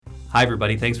Hi,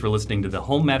 everybody. Thanks for listening to the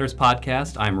Home Matters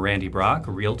Podcast. I'm Randy Brock,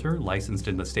 a realtor licensed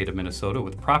in the state of Minnesota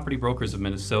with Property Brokers of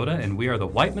Minnesota, and we are the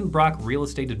Whiteman Brock Real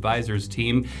Estate Advisors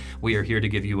team. We are here to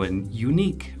give you a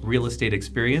unique real estate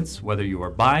experience, whether you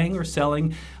are buying or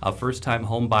selling, a first-time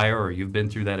home buyer, or you've been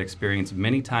through that experience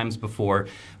many times before.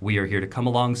 We are here to come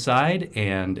alongside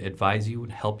and advise you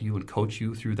and help you and coach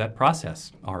you through that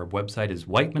process. Our website is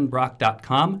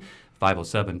whitemanbrock.com,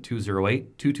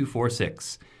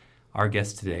 507-208-2246. Our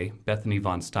guest today, Bethany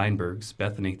von Steinbergs.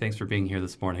 Bethany, thanks for being here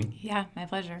this morning. Yeah, my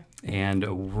pleasure.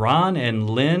 And Ron and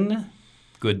Lynn,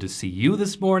 good to see you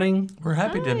this morning. We're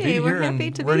happy to be here and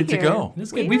to ready be to here. go.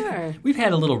 It's good. We are. We've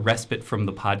had a little respite from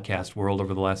the podcast world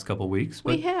over the last couple of weeks.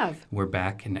 But We have. We're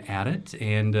back and at it,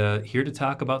 and here to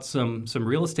talk about some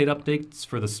real estate updates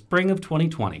for the spring of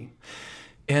 2020.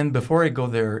 And before I go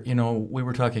there, we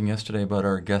were talking yesterday about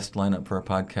our guest lineup for our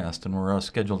podcast, and we're all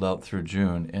scheduled out through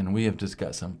June, and we have just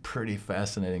got some pretty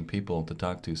fascinating people to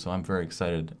talk to, so I'm very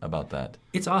excited about that.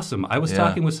 It's awesome. I was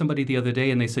talking with somebody the other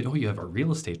day, and they said, "Oh, you have a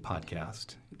real estate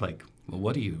podcast." Like, well,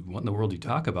 what in the world do you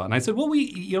talk about? And I said, "Well,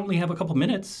 you only have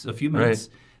a few minutes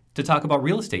to talk about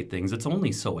real estate things. It's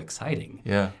only so exciting."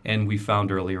 Yeah. And we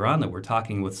found earlier on that we're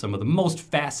talking with some of the most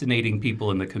fascinating people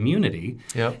in the community.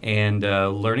 Yep. And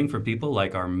learning from people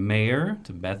like our mayor,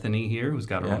 to Bethany here, who's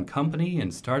got her own company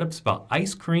and startups, about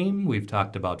ice cream. We've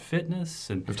talked about fitness.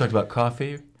 And We've talked about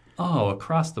coffee.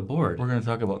 across the board. We're going to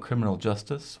talk about criminal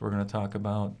justice. We're going to talk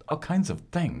about all kinds of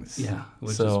things. Yeah,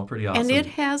 which is pretty awesome. And it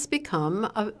has become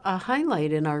a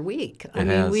highlight in our week. I mean,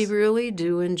 has. we really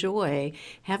do enjoy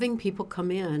having people come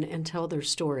in and tell their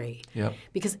story. Yep.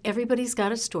 Because everybody's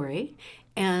got a story.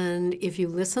 And if you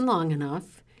listen long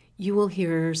enough, you will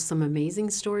hear some amazing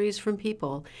stories from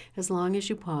people as long as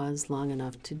you pause long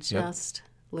enough to just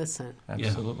listen.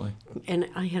 Absolutely. And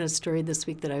I had a story this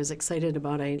week that I was excited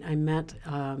about. I met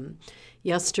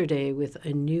yesterday with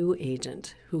a new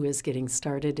agent who is getting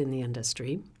started in the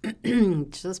industry,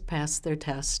 just passed their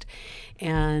test.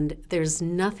 And there's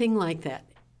nothing like that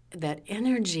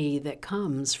energy that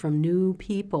comes from new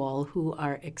people who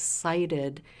are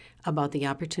excited about the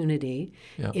opportunity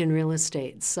in real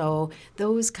estate. So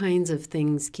those kinds of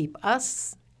things keep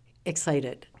us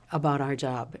excited about our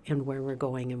job and where we're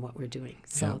going and what we're doing.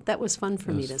 So that was fun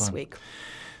for me this week.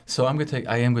 So I am going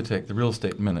to take the real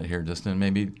estate minute here, just in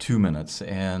maybe 2 minutes,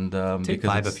 and take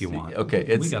 5 if you want. Okay,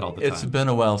 we got all the time. It's been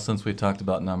a while since we talked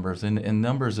about numbers, and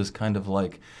numbers is kind of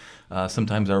like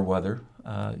sometimes our weather.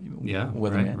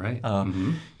 Weatherman. Right.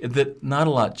 That not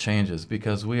a lot changes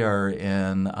because we are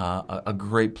in a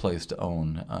great place to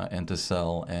own and to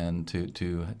sell and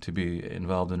to be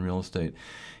involved in real estate.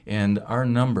 And our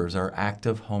numbers, our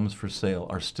active homes for sale,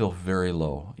 are still very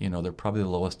low. They're probably the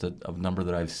lowest of number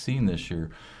that I've seen this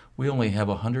year. We only have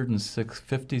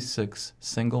 56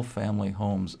 single-family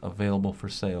homes available for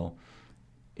sale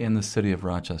in the city of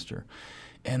Rochester.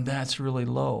 And that's really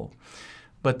low.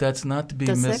 But that's not to be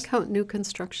Does that count new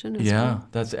construction as well? Yeah,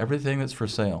 that's everything that's for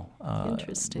sale.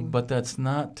 Interesting. But that's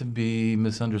not to be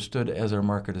misunderstood as our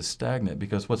market is stagnant,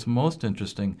 because what's most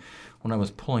interesting when I was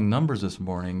pulling numbers this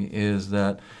morning is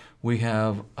that we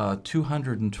have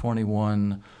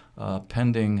 221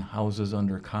 pending houses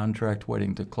under contract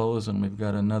waiting to close, and we've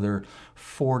got another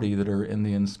 40 that are in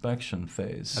the inspection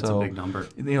phase. That's a big number.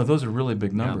 Those are really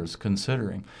big numbers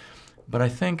considering. But I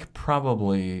think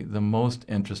probably the most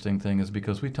interesting thing is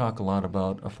because we talk a lot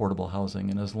about affordable housing,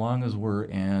 and as long as we're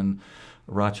in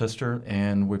Rochester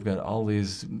and we've got all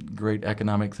these great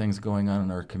economic things going on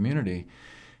in our community,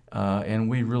 and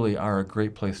we really are a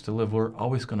great place to live, we're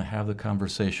always going to have the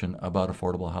conversation about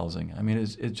affordable housing. I mean,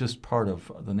 it's just part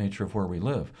of the nature of where we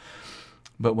live.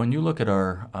 But when you look at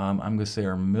our, I'm going to say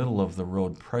our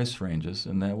middle-of-the-road price ranges,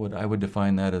 and I would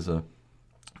define that as a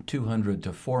 200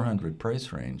 to 400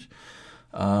 price range.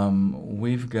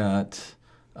 We've got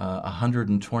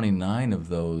 129 of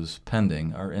those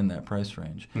pending are in that price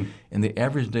range. And the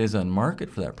average days on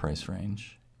market for that price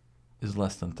range is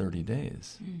less than 30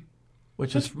 days,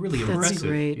 which is really impressive. That's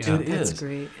great. Yeah. It That's is.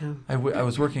 great. Yeah. I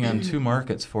was working on 2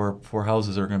 markets for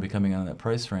houses that are going to be coming on that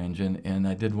price range, and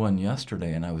I did one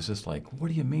yesterday, and I was just like, what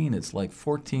do you mean? It's like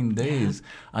 14 days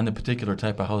on the particular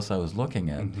type of house I was looking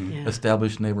at,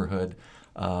 established neighborhood,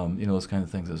 those kind of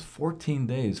things. It's 14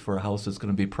 days for a house that's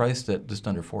going to be priced at just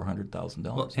under $400,000.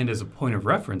 Well, and as a point of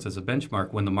reference, as a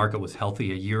benchmark, when the market was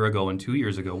healthy a year ago and 2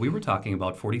 years ago, we were talking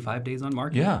about 45 days on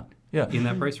market. Yeah. In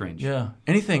that price range. Yeah.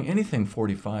 Anything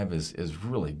 45 is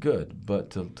really good, but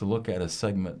to look at a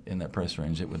segment in that price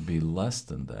range, it would be less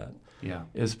than that. Yeah.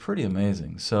 Is pretty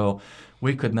amazing. So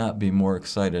we could not be more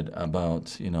excited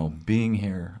about, being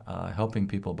here, helping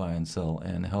people buy and sell,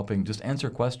 and helping just answer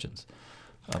questions.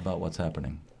 about what's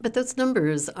happening. But those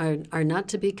numbers are not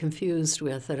to be confused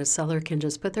with that a seller can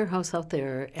just put their house out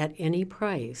there at any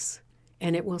price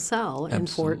and it will sell in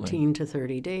 14 to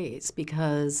 30 days,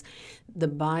 because the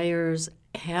buyers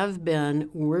have been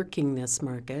working this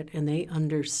market and they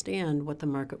understand what the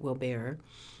market will bear.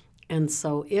 And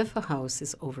so if a house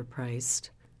is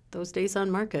overpriced, those days on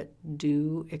market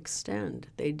do extend.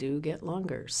 They do get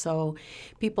longer. So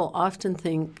people often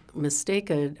mistake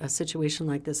a situation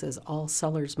like this as all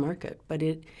sellers market, but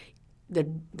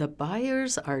the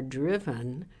buyers are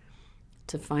driven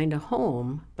to find a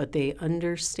home, but they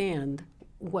understand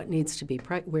what needs to be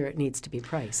where it needs to be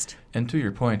priced. And to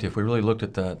your point, if we really looked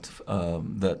at that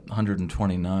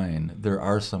 129, there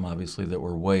are some obviously that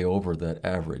were way over that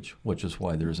average, which is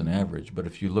why there's an average. But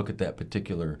if you look at that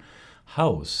particular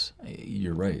house,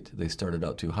 you're right. They started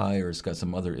out too high, or it's got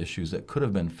some other issues that could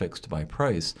have been fixed by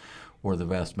price, or the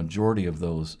vast majority of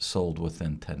those sold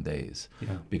within 10 days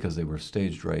because they were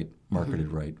staged right,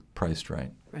 marketed right, priced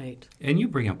right. Right. And you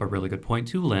bring up a really good point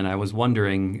too, Lynn. I was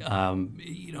wondering,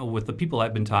 with the people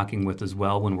I've been talking with as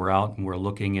well, when we're out and we're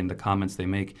looking in the comments they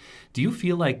make, do you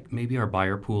feel like maybe our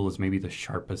buyer pool is maybe the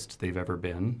sharpest they've ever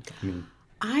been?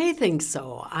 I think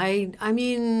so. I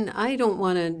mean, I don't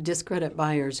want to discredit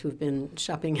buyers who've been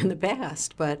shopping in the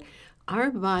past, but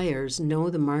our buyers know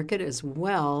the market as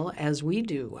well as we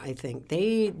do. I think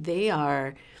they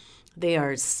are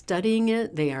studying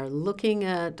it. They are looking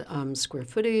at square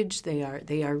footage. They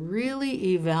are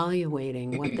really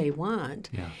evaluating what they want,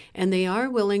 and they are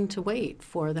willing to wait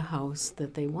for the house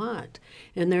that they want.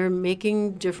 And they're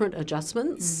making different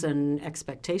adjustments and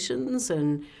expectations,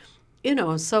 and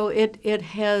so it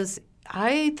has.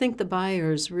 I think the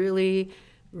buyers really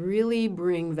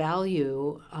bring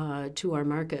value to our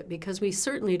market, because we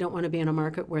certainly don't want to be in a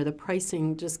market where the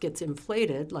pricing just gets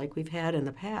inflated like we've had in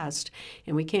the past,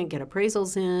 and we can't get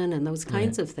appraisals in and those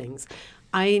kinds of things.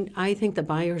 I think the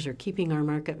buyers are keeping our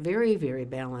market very, very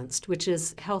balanced, which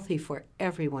is healthy for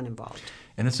everyone involved.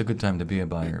 And it's a good time to be a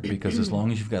buyer, because as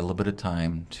long as you've got a little bit of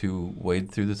time to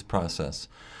wade through this process,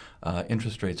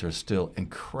 interest rates are still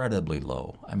incredibly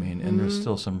low. I mean, and there's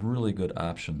still some really good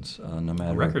options, no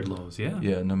matter record lows.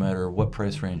 Yeah, no matter what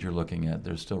price range you're looking at,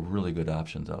 there's still really good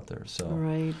options out there. So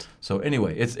right. So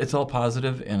anyway, it's all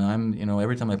positive, and I'm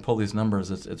every time I pull these numbers,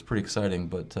 it's pretty exciting,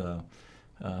 but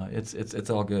it's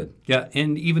all good. Yeah,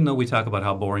 and even though we talk about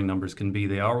how boring numbers can be,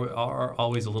 they are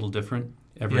always a little different.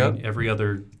 Every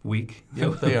other week,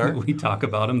 they are. We talk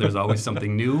about them. There's always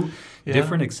something new,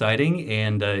 different, exciting,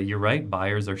 and you're right.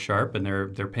 Buyers are sharp, and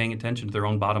they're paying attention to their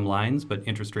own bottom lines. But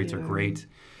interest rates are great,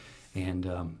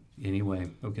 and anyway,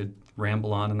 we could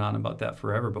ramble on and on about that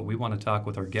forever. But we want to talk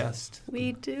with our guest.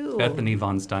 We do. Bethany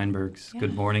von Steinbergs.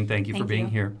 Good morning. Thank you for being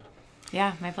here.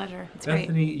 Yeah, my pleasure. It's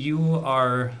Bethany, great. you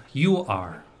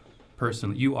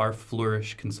are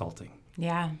Flourish Consulting.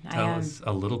 Yeah, Tell us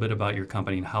a little bit about your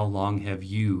company, and how long have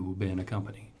you been a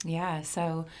company? Yeah,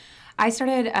 so I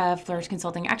started Flourish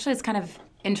Consulting. Actually, it's kind of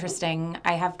interesting.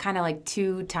 I have kind of like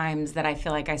two times that I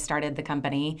feel like I started the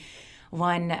company.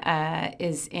 One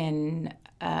is in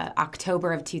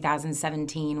October of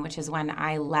 2017, which is when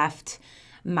I left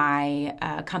my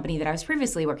company that I was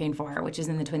previously working for, which is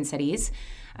in the Twin Cities.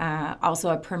 Also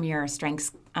a premier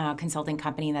strengths consulting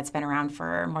company that's been around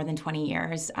for more than 20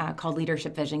 years called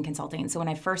Leadership Vision Consulting. So when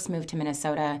I first moved to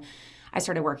Minnesota, I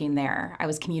started working there. I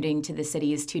was commuting to the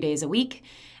cities 2 days a week,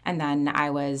 and then I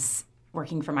was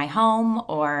working from my home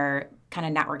or kind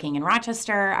of networking in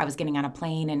Rochester. I was getting on a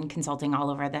plane and consulting all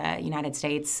over the United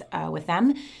States with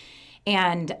them.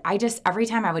 And every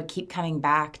time I would keep coming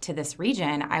back to this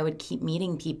region, I would keep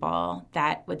meeting people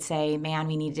that would say, man,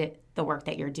 we need the work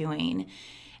that you're doing.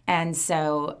 And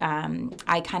so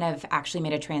I kind of actually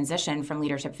made a transition from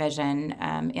Leadership Vision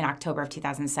in October of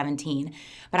 2017.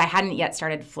 But I hadn't yet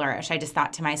started Flourish. I just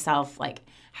thought to myself, like,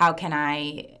 how can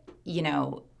I,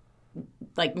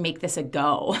 make this a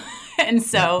go? And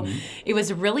so it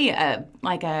was really a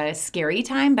scary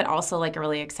time, but also like a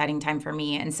really exciting time for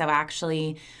me. And so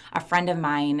actually a friend of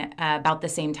mine about the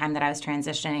same time that I was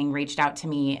transitioning reached out to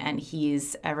me, and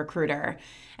he's a recruiter.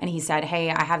 And he said, hey,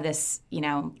 I have this,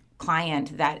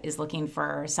 client that is looking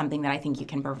for something that I think you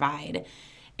can provide.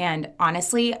 And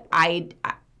honestly, I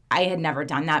had never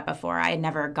done that before. I had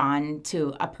never gone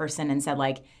to a person and said,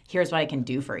 like, here's what I can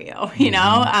do for you,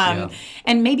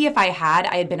 And maybe if I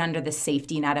had been under the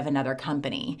safety net of another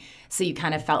company. So you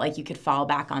kind of felt like you could fall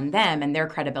back on them and their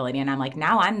credibility. And I'm like,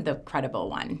 now I'm the credible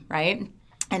one, right?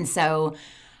 And so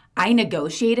I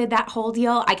negotiated that whole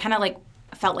deal. I kind of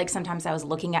felt like sometimes I was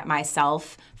looking at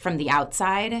myself from the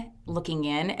outside, looking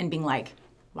in and being like,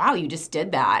 wow, you just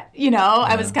did that.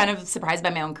 I was kind of surprised by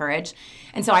my own courage.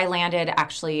 And so I landed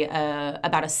actually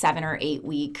about a 7 or 8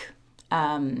 week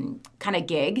kind of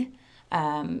gig,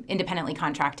 independently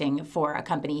contracting for a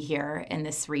company here in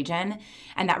this region.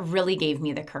 And that really gave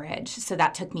me the courage. So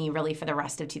that took me really for the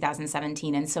rest of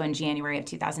 2017. And so in January of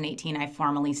 2018, I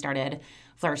formally started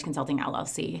Flourish Consulting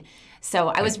LLC. So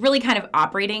I was really kind of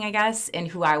operating, I guess, in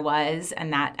who I was,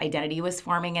 and that identity was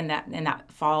forming in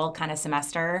that fall kind of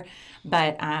semester.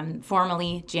 But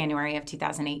formally, January of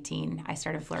 2018, I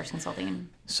started Flourish Consulting.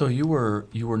 So you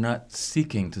were not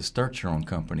seeking to start your own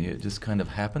company. It just kind of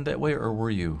happened that way, or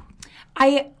were you?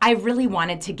 I really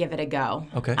wanted to give it a go.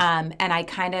 Okay. And I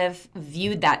kind of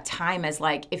viewed that time as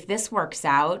like, if this works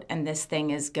out and this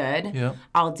thing is good,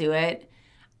 I'll do it.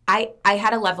 I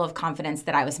had a level of confidence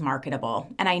that I was marketable,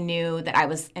 and I knew that I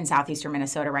was in southeastern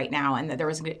Minnesota right now and that there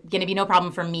was going to be no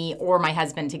problem for me or my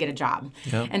husband to get a job.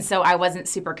 Yep. And so I wasn't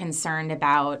super concerned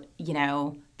about,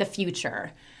 the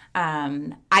future.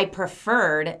 I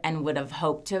preferred and would have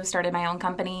hoped to have started my own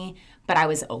company, but I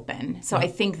was open. So I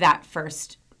think that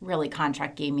first really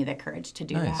contract gave me the courage to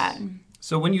do that.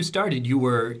 So when you started, you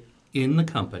were in the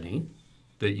company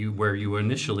where you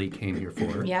initially came here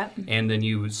for. Yep. And then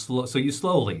you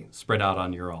slowly spread out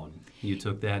on your own. You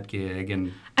took that gig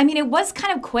and... I mean, it was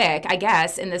kind of quick, I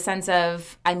guess, in the sense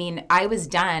of, I was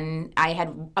done. I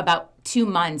had about 2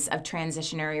 months of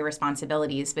transitionary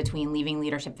responsibilities between leaving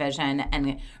Leadership Vision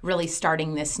and really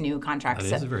starting this new contract.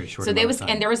 That is a very short amount of time.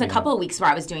 And there was a couple of weeks where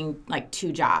I was doing like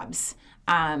 2 jobs.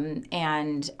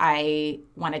 And I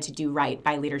wanted to do right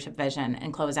by Leadership Vision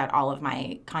and close out all of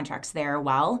my contracts there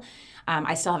well.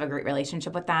 I still have a great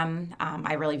relationship with them.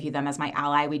 I really view them as my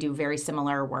ally. We do very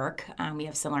similar work. We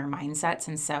have similar mindsets.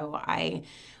 And so I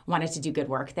wanted to do good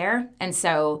work there. And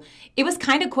so it was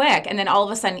kind of quick. And then all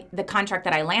of a sudden, the contract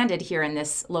that I landed here in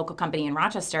this local company in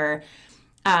Rochester,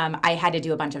 I had to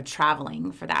do a bunch of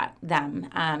traveling for them.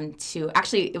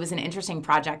 It was an interesting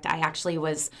project. I actually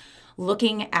was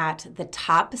looking at the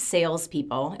top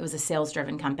salespeople. It was a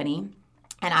sales-driven company.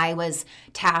 And I was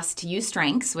tasked to use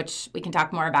strengths, which we can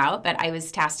talk more about, but I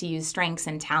was tasked to use strengths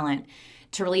and talent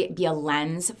to really be a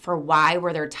lens for why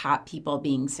were their top people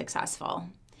being successful.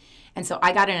 And so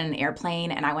I got in an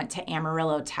airplane and I went to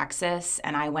Amarillo, Texas,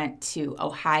 and I went to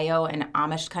Ohio and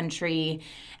Amish country,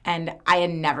 and I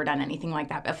had never done anything like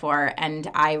that before. And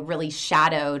I really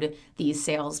shadowed these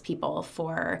salespeople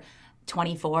for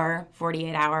 24,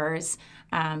 48 hours,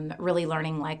 really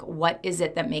learning like what is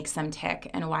it that makes them tick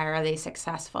and why are they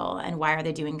successful and why are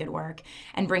they doing good work,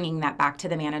 and bringing that back to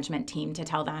the management team to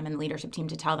tell them and leadership team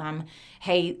to tell them,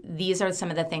 hey, these are some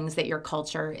of the things that your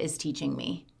culture is teaching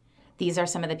me. These are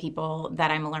some of the people that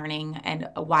I'm learning and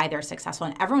why they're successful.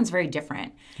 And everyone's very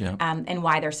different and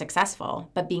why they're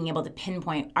successful. But being able to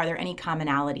pinpoint, are there any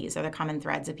commonalities? Are there common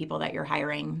threads of people that you're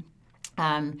hiring?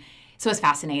 So it was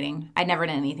fascinating. I'd never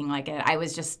done anything like it. I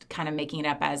was just kind of making it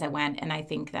up as I went. And I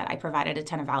think that I provided a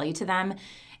ton of value to them.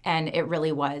 And it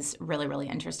really was really, really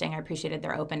interesting. I appreciated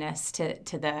their openness to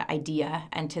the idea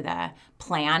and to the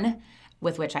plan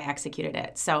with which I executed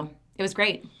it. So it was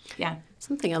great. Yeah.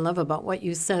 Something I love about what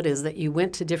you said is that you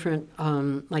went to different,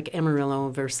 like Amarillo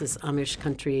versus Amish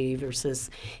country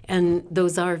and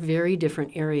those are very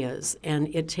different areas. And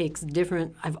it takes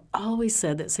different, I've always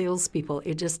said that salespeople,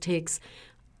 it just takes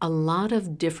a lot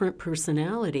of different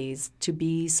personalities to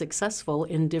be successful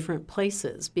in different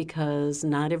places, because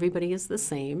not everybody is the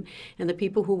same. And the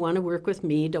people who want to work with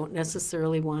me don't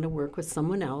necessarily want to work with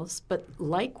someone else. But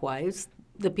likewise,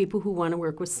 the people who want to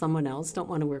work with someone else don't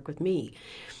want to work with me.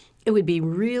 It would be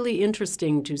really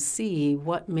interesting to see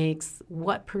what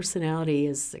personality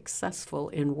is successful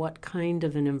in what kind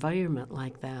of an environment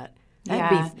like that.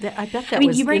 Yeah. I bet that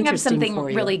was you bring up interesting something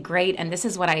for you. really great, and this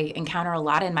is what I encounter a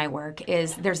lot in my work,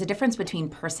 is there's a difference between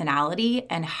personality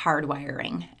and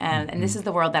hardwiring. And this is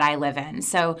the world that I live in.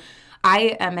 So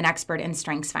I am an expert in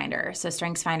StrengthsFinder. So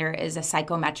StrengthsFinder is a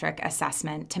psychometric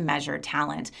assessment to measure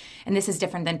talent. And this is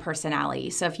different than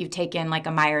personality. So if you've taken like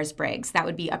a Myers-Briggs, that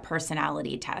would be a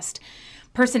personality test.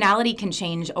 Personality can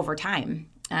change over time.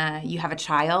 You have a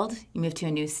child, you move to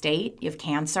a new state, you have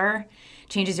cancer,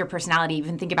 changes your personality.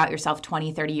 Even think about yourself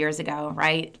 20, 30 years ago,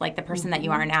 right? Like the person that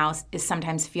you are now is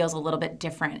sometimes feels a little bit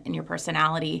different in your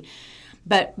personality.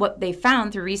 But what they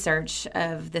found through research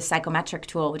of the psychometric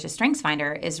tool, which is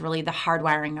StrengthsFinder, is really the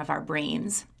hardwiring of our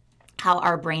brains, how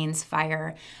our brains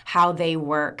fire, how they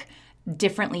work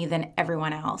differently than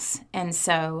everyone else. And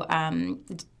so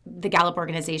the Gallup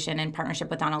organization, in partnership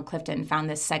with Donald Clifton, found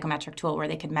this psychometric tool where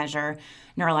they could measure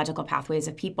neurological pathways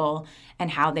of people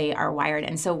and how they are wired.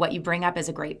 And so what you bring up is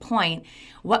a great point.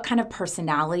 What kind of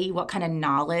personality, what kind of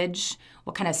knowledge,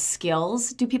 what kind of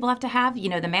skills do people have to have? You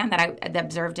know, the man that I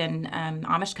observed in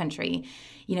Amish country,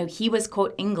 you know, he was,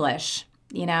 quote, English,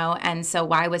 you know, and so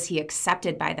why was he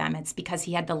accepted by them? It's because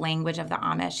he had the language of the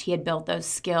Amish. He had built those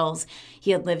skills.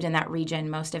 He had lived in that region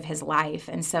most of his life.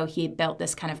 And so he built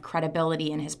this kind of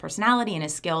credibility in his personality and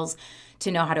his skills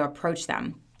to know how to approach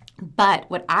them. But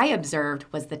what I observed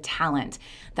was the talent,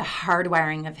 the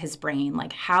hardwiring of his brain.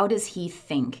 Like, how does he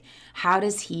think? How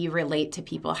does he relate to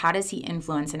people? How does he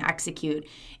influence and execute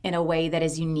in a way that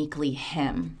is uniquely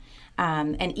him?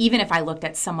 And even if I looked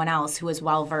at someone else who was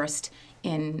well-versed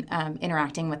in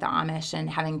interacting with the Amish and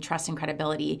having trust and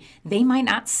credibility, they might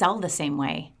not sell the same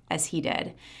way as he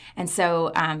did. And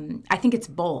so I think it's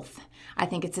both. I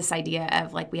think it's this idea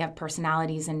of, like, we have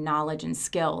personalities and knowledge and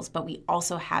skills, but we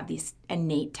also have these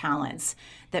innate talents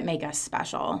that make us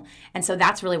special. And so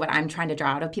that's really what I'm trying to draw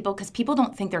out of people, because people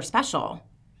don't think they're special.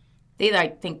 They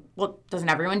like think, well, doesn't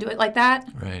everyone do it like that?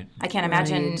 Right. I can't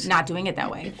imagine not doing it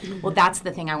that way. Well, that's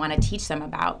the thing I want to teach them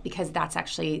about, because that's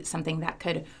actually something that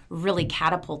could really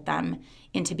catapult them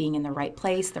into being in the right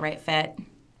place, the right fit.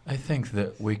 I think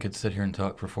that we could sit here and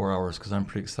talk for 4 hours, because I'm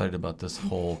pretty excited about this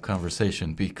whole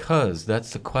conversation, because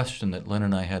that's the question that Lynn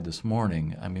and I had this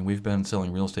morning. I mean, we've been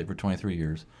selling real estate for 23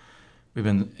 years. We've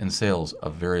been in sales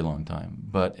a very long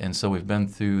time. And so we've been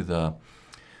through the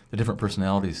different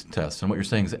personalities tests. And what you're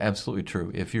saying is absolutely true.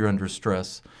 If you're under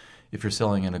stress, if you're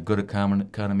selling in a good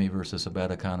economy versus a bad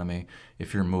economy,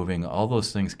 if you're moving, all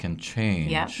those things can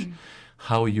change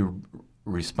how you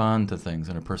respond to things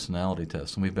in a personality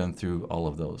test. And we've been through all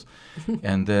of those.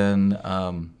 And then,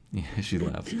 she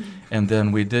laughed. And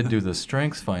then we did do the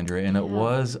Strengths Finder, and it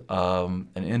was an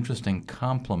interesting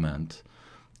complement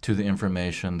to the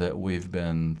information that we've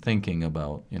been thinking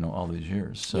about, you know, all these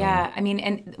years. So. Yeah, I mean,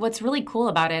 and what's really cool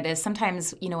about it is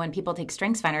sometimes, you know, when people take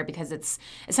StrengthsFinder, because it's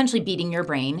essentially beating your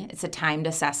brain, it's a timed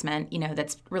assessment, you know,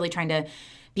 that's really trying to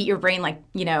beat your brain, like,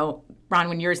 you know, Ron,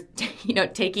 when you're, you know,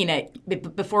 taking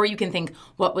it, before you can think,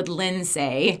 what would Lynn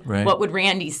say? Right. What would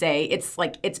Randy say? It's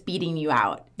like, it's beating you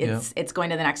out. It's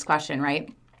going to the next question,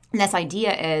 right? And this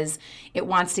idea is it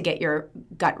wants to get your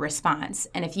gut response.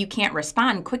 And if you can't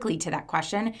respond quickly to that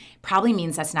question, probably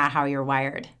means that's not how you're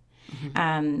wired.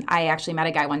 I actually met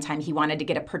a guy one time. He wanted to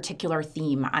get a particular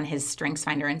theme on his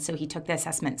StrengthsFinder, and so he took the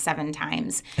assessment 7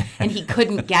 times, and he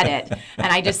couldn't get it. And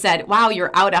I just said, wow,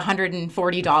 you're out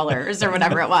 $140 or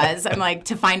whatever it was. I'm like,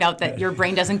 to find out that your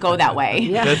brain doesn't go that way.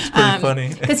 Yeah. That's pretty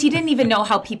funny. Because he didn't even know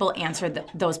how people answered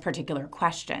those particular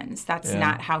questions. That's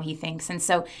not how he thinks. And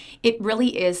so it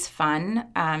really is fun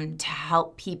to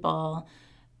help people,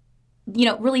 you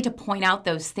know, really to point out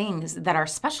those things that are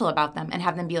special about them and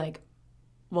have them be like,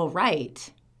 well,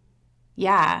 right.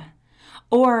 Yeah.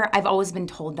 Or I've always been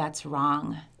told that's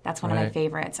wrong. That's one of my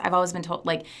favorites. I've always been told,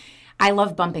 like, I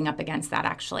love bumping up against that,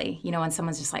 actually. You know, when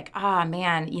someone's just like,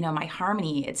 man, you know, my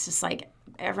harmony, it's just like,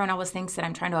 everyone always thinks that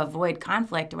I'm trying to avoid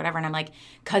conflict or whatever. And I'm like,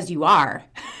 'cause you are.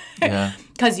 Yeah.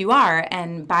 'Cause you are.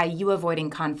 And by you avoiding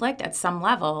conflict at some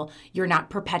level, you're not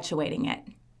perpetuating it.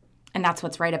 And that's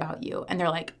what's right about you. And they're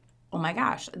like, oh my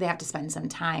gosh, they have to spend some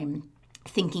time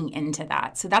thinking into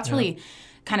that. So that's really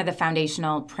kind of the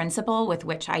foundational principle with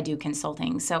which I do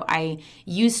consulting. So I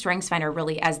use StrengthsFinder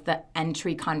really as the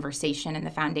entry conversation and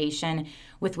the foundation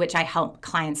with which I help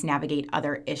clients navigate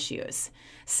other issues.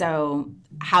 So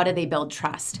how do they build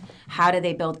trust? How do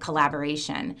they build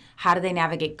collaboration? How do they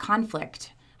navigate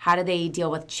conflict? How do they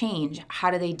deal with change? How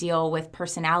do they deal with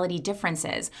personality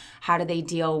differences? How do they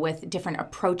deal with different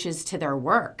approaches to their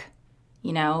work?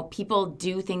 You know, people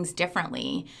do things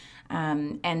differently.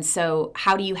 And so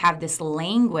how do you have this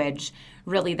language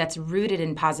really that's rooted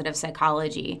in positive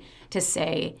psychology to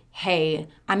say, hey,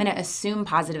 I'm going to assume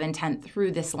positive intent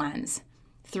through this lens,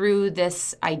 through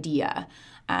this idea.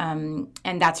 And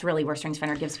that's really where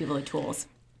StrengthsFinder gives people the tools.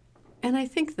 And I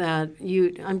think that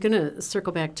I'm going to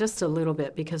circle back just a little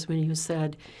bit, because when you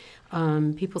said,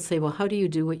 people say, well, how do you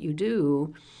do what you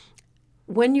do?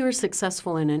 When you're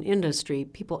successful in an industry,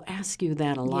 people ask you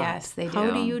that a lot. Yes, they do.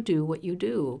 How do you do what you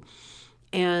do?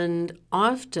 And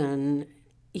often,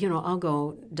 you know, I'll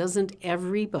go, doesn't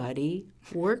everybody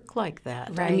work like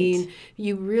that? Right. I mean,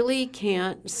 you really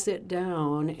can't sit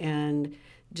down and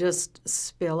just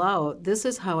spill out, this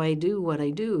is how I do what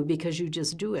I do, because you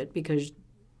just do it, because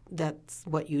that's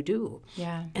what you do.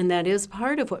 Yeah. And that is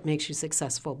part of what makes you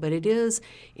successful. But it is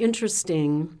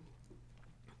interesting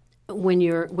when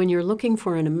you're looking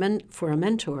for a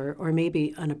mentor or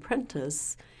maybe an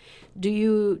apprentice Do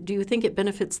you think it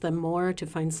benefits them more to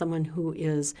find someone who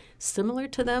is similar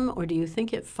to them, or do you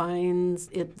think it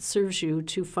serves you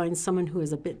to find someone who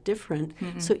is a bit different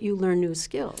so you learn new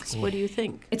skills? What do you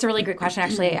think? It's a really great question,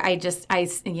 actually. I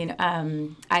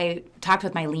talked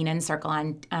with my Lean In Circle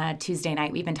on Tuesday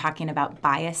night. We've been talking about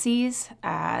biases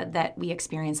that we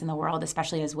experience in the world,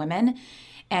 especially as women,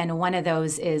 and one of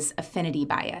those is affinity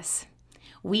bias.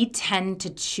 We tend to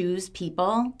choose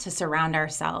people to surround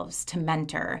ourselves, to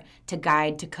mentor, to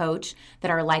guide, to coach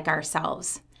that are like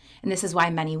ourselves. And this is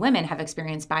why many women have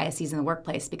experienced biases in the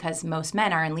workplace, because most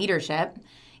men are in leadership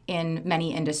in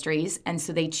many industries, and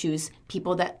so they choose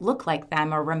people that look like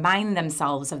them or remind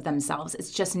themselves of themselves. It's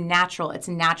just natural. It's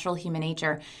natural human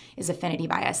nature is affinity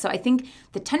bias. So I think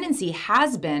the tendency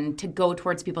has been to go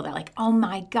towards people that are like, oh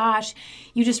my gosh,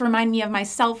 you just remind me of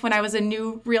myself when I was a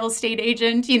new real estate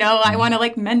agent. I want to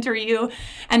like mentor you.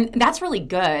 And that's really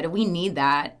good. We need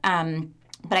that.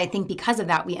 But I think because of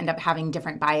that, we end up having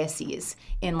different biases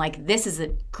in like, this is a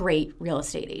great real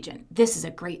estate agent. This is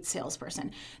a great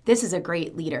salesperson. This is a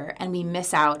great leader. And we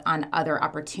miss out on other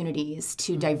opportunities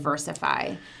to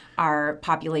diversify our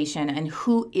population and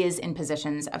who is in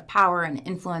positions of power and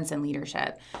influence and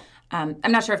leadership. I'm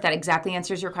not sure if that exactly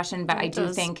answers your question, but I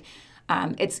do think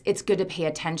it's good to pay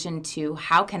attention to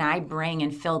how can I bring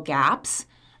and fill gaps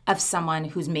of someone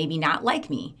who's maybe not like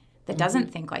me, that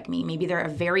doesn't think like me. Maybe they're a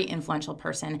very influential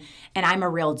person and I'm a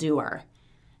real doer.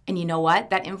 And you know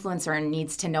what? That influencer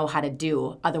needs to know how to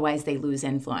do, otherwise they lose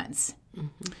influence.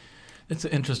 Mm-hmm. It's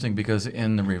interesting because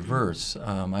in the reverse,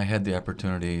 I had the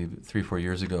opportunity 3-4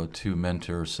 years ago to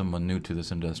mentor someone new to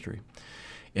this industry.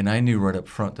 And I knew right up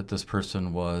front that this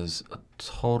person was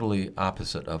totally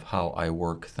opposite of how I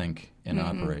work, think, and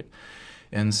operate.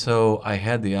 And so I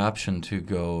had the option to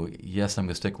go, yes, I'm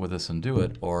going to stick with this and do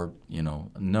it, or,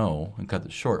 no, and cut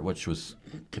it short, which was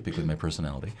typically my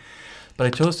personality. But I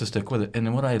chose to stick with it.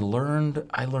 And what I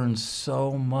learned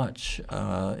so much,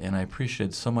 and I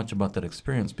appreciated so much about that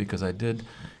experience because I did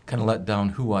kind of let down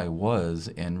who I was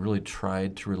and really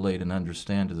tried to relate and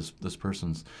understand to this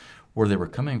person's where they were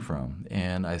coming from.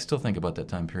 And I still think about that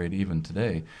time period even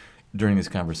today during these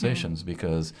conversations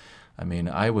because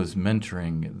I was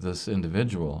mentoring this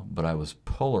individual, but I was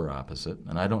polar opposite,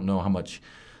 and I don't know how much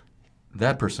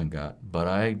that person got, but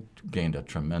I gained a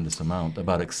tremendous amount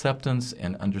about acceptance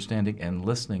and understanding and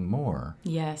listening more.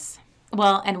 Yes.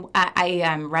 Well, and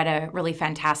I read a really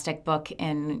fantastic book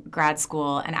in grad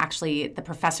school, and actually the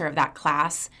professor of that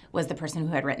class was the person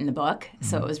who had written the book,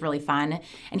 so it was really fun.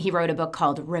 And he wrote a book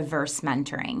called Reverse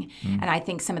Mentoring. And I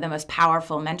think some of the most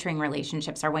powerful mentoring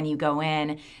relationships are when you go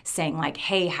in saying like,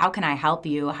 hey, how can I help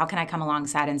you? How can I come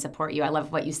alongside and support you? I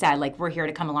love what you said, like we're here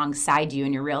to come alongside you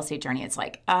in your real estate journey. It's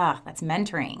like, that's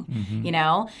mentoring,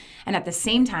 And at the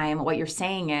same time, what you're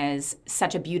saying is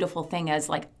such a beautiful thing as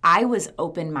like, I was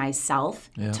open myself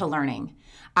to learning.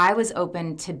 I was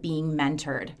open to being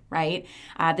mentored, right?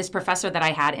 This professor that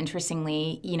I had,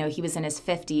 interestingly, he was in his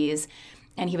 50s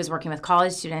and he was working with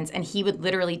college students, and he would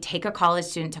literally take a college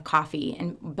student to coffee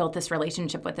and built this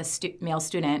relationship with a male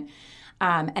student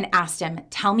and asked him,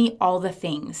 tell me all the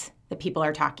things that people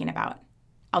are talking about.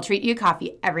 I'll treat you a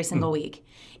coffee every single week.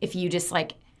 If you just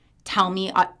like, tell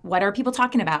me what are people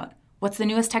talking about? What's the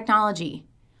newest technology?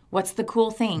 What's the cool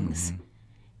things?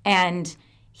 And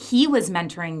he was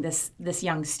mentoring this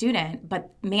young student,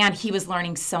 but man, he was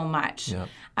learning so much. Yep.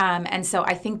 And so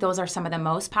I think those are some of the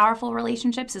most powerful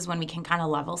relationships is when we can kind of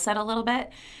level set a little bit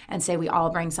and say we all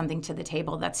bring something to the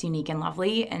table that's unique and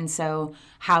lovely. And so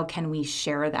how can we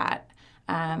share that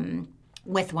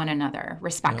with one another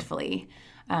respectfully?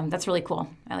 Yep. That's really cool.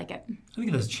 I like it. I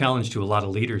think that's a challenge to a lot of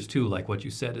leaders too, like what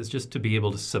you said, is just to be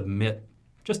able to submit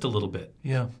just a little bit.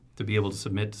 Yeah. To be able to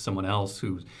submit to someone else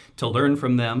to learn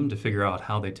from them, to figure out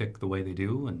how they tick the way they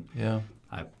do. And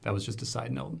that was just a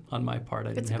side note on my part.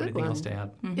 I didn't have anything else to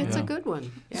add. It's a good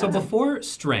one. Yeah. So before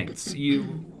strengths,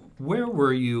 where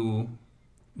were you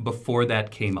before that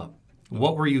came up?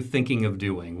 What were you thinking of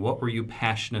doing? What were you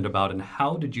passionate about? And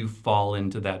how did you fall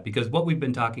into that? Because what we've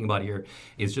been talking about here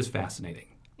is just fascinating.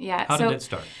 Yeah. How did it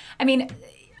start?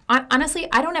 Honestly,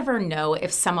 I don't ever know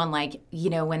if someone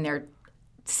when they're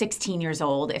 16 years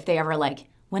old, if they ever like,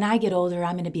 when I get older,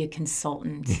 I'm going to be a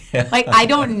consultant. Like, I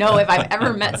don't know if I've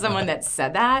ever met someone that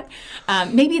said that.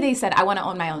 Maybe they said, I want to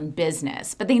own my own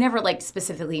business, but they never like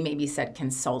specifically maybe said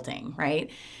consulting, right?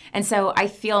 And so I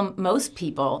feel most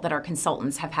people that are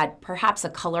consultants have had perhaps a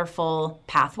colorful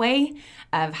pathway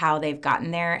of how they've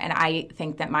gotten there. And I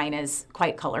think that mine is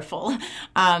quite colorful.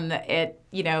 I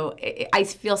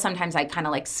feel sometimes I kind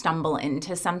of like stumble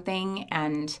into something,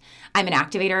 and I'm an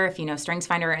activator, if you know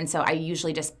StrengthsFinder. And so I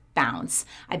usually just bounce.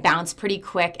 I bounce pretty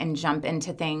quick and jump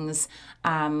into things.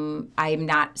 I'm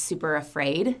not super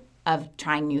afraid of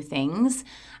trying new things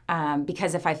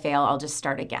because if I fail, I'll just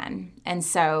start again. And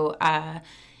so,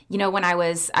 when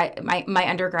my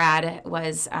undergrad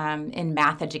was in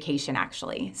math education,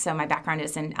 actually. So my background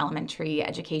is in elementary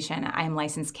education. I am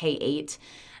licensed K-8.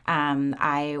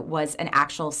 I was an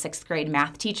actual 6th grade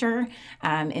math teacher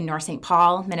in North St.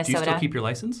 Paul, Minnesota. Do you still keep your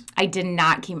license? I did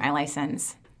not keep my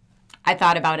license. I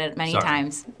thought about it many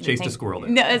times. Chased a squirrel there.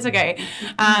 No, it's okay.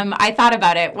 I thought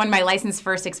about it. When my license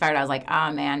first expired, I was like,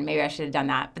 oh, man, maybe I should have done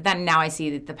that. But then now I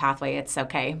see the pathway. It's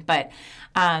okay. But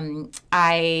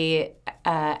I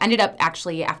ended up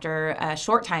actually, after a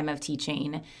short time of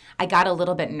teaching, I got a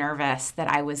little bit nervous that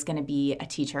I was going to be a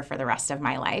teacher for the rest of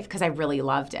my life because I really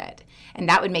loved it. And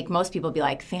that would make most people be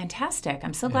like, fantastic.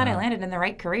 I'm so glad I landed in the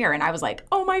right career. And I was like,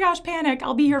 oh my gosh, panic.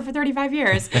 I'll be here for 35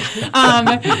 years.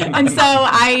 And so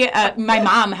my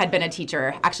mom had been a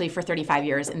teacher actually for 35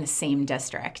 years in the same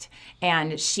district.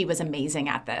 And she was amazing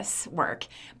at this work.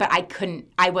 But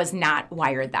I was not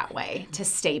wired that way to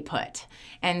stay put.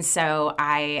 And so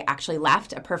I actually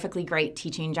left a perfectly great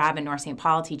teaching job in North St.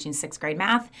 Paul, teaching 6th grade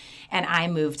math, and I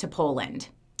moved to Poland.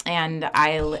 And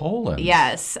Poland?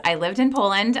 Yes, I lived in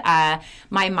Poland.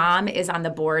 My mom is on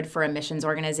the board for a missions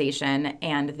organization,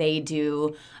 and they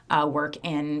do work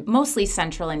in mostly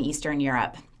Central and Eastern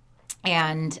Europe.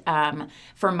 And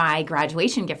for my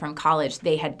graduation gift from college,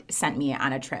 they had sent me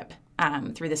on a trip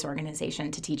through this organization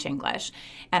to teach English.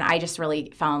 And I just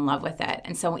really fell in love with it.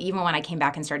 And so even when I came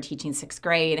back and started teaching 6th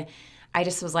grade, I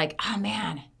just was like, oh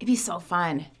man, it'd be so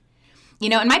fun.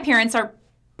 And my parents are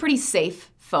pretty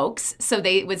safe folks. So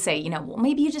they would say, well,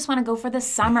 maybe you just want to go for the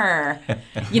summer.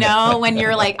 When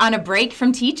you're like on a break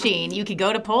from teaching, you could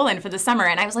go to Poland for the summer.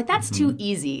 And I was like, that's too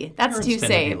easy. That's too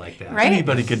safe. Like that. Right?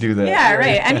 Anybody could do that. Yeah,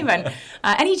 right. Anyone.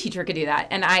 Any teacher could do that.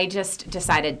 And I just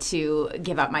decided to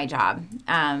give up my job.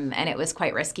 And it was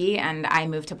quite risky. And I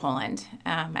moved to Poland.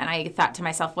 And I thought to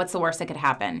myself, what's the worst that could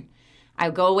happen? I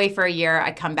go away for a year.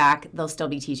 I come back. They'll still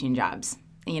be teaching jobs.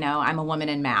 I'm a woman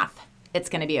in math. It's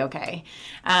going to be okay.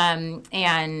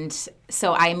 And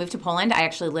so I moved to Poland. I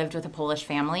actually lived with a Polish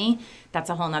family. That's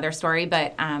a whole nother story.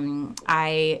 But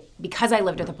because I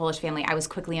lived with a Polish family, I was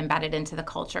quickly embedded into the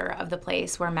culture of the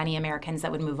place where many Americans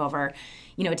that would move over,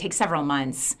 it takes several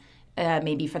months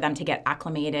maybe for them to get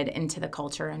acclimated into the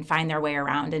culture and find their way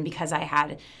around. And because I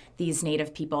had these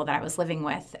native people that I was living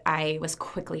with, I was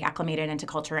quickly acclimated into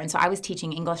culture. And so I was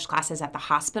teaching English classes at the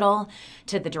hospital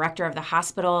to the director of the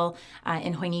hospital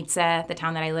in Chojnice, the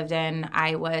town that I lived in.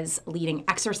 I was leading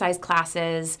exercise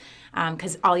classes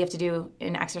because all you have to do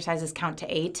in exercise is count to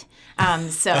 8.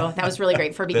 So that was really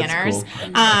great for beginners.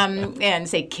 Cool. And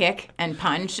say kick and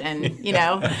punch and,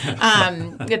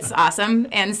 it's awesome.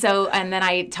 And then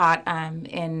I taught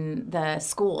in the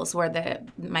schools where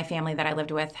my family that I lived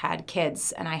with had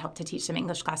kids, and I helped to teach some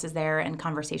English classes there and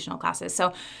conversational classes.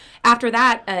 So after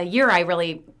that year, I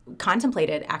really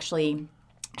contemplated actually,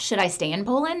 should I stay in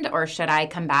Poland or should I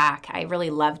come back? I really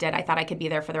loved it. I thought I could be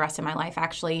there for the rest of my life.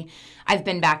 Actually, I've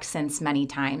been back since many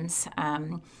times.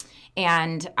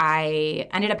 And I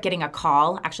ended up getting a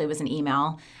call. Actually, it was an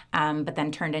email, but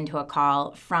then turned into a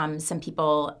call from some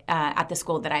people at the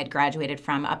school that I had graduated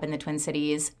from up in the Twin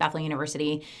Cities, Bethel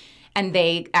University. And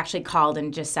they actually called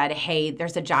and just said, hey,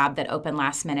 there's a job that opened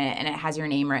last minute and it has your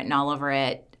name written all over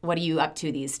it. What are you up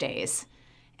to these days?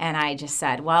 And I just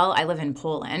said, well, I live in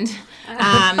Poland, but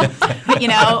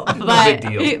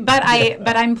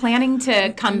I'm planning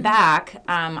to come back.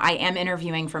 I am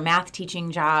interviewing for math teaching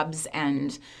jobs,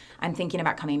 and I'm thinking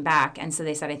about coming back. And so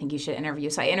they said, I think you should interview.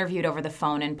 So I interviewed over the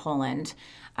phone in Poland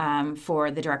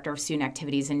for the Director of Student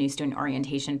Activities and New Student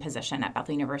Orientation position at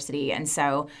Bethel University. And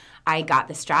so I got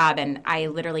this job, and I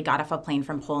literally got off a plane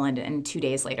from Poland, and 2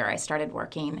 days later I started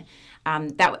working.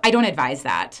 That I don't advise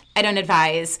that. I don't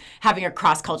advise having a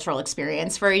cross-cultural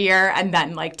experience for a year and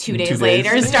then like 2 days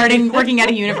later starting working at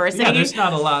a university. Yeah, there's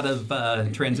not a lot of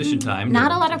transition time.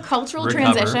 Not a lot of cultural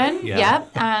transition.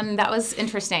 Yep. That was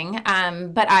interesting.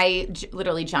 But I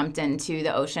literally jumped into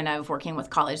the ocean of working with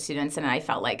college students, and I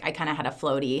felt like I kind of had a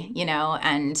floaty,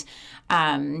 and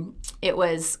it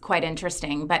was quite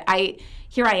interesting. But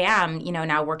here I am,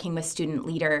 now working with student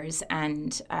leaders,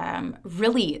 and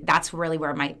really that's really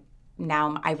where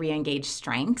now I re-engaged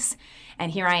strengths.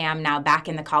 And here I am now back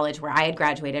in the college where I had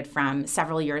graduated from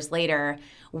several years later,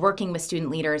 working with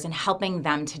student leaders and helping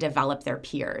them to develop their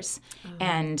peers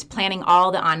and planning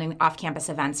all the on and off-campus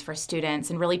events for students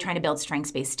and really trying to build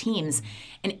strengths-based teams.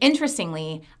 And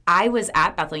interestingly, I was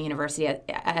at Bethel University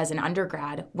as an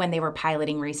undergrad when they were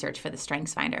piloting research for the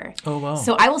StrengthsFinder. Oh, wow.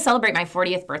 So I will celebrate my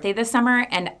 40th birthday this summer,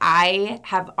 and I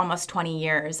have almost 20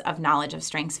 years of knowledge of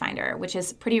StrengthsFinder, which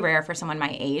is pretty rare for someone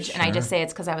my age. Sure. And I just say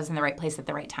it's because I was in the right place at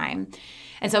the right time.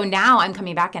 And so now I'm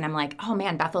coming back and I'm like, oh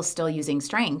man, Bethel's still using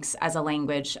strengths as a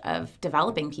language of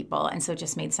developing people. And so it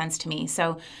just made sense to me.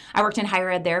 So I worked in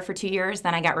higher ed there for 2 years.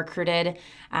 Then I got recruited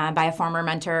by a former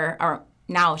mentor, or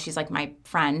now she's like my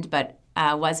friend, but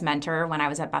was mentor when I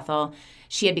was at Bethel.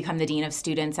 She had become the dean of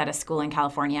students at a school in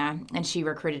California, and she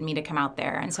recruited me to come out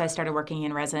there. And so I started working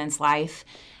in residence life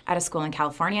at a school in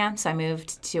California. So I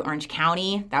moved to Orange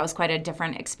County. That was quite a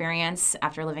different experience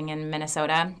after living in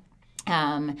Minnesota.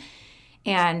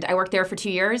 And I worked there for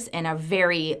 2 years in a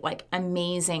very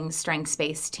amazing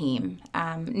strengths-based team.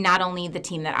 Not only the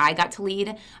team that I got to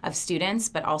lead of students,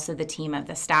 but also the team of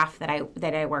the staff that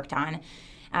I worked on.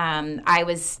 I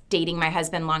was dating my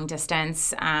husband long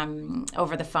distance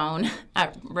over the phone.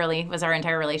 Really was our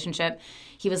entire relationship.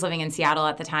 He was living in Seattle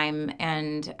at the time,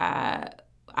 and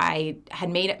I had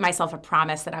made myself a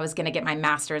promise that I was going to get my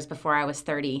master's before I was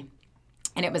 30.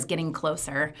 And it was getting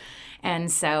closer.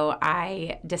 And so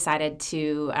I decided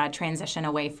to transition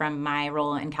away from my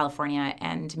role in California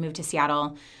and move to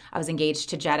Seattle. I was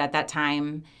engaged to Jed at that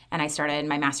time, and I started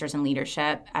my master's in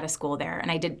leadership at a school there. And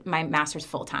I did my master's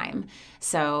full time.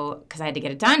 So, because I had to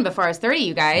get it done before I was 30,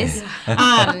 you guys.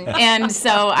 And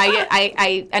so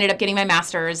I ended up getting my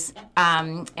master's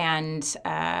and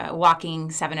walking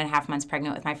 7.5 months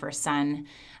pregnant with my first son.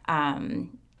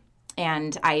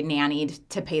 And I nannied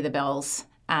to pay the bills,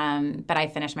 but I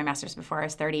finished my master's before I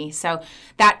was 30. So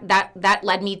that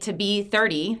led me to be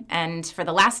 30. And for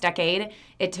the last decade,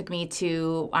 it took me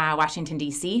to Washington,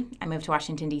 D.C. I moved to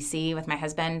Washington, D.C. with my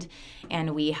husband,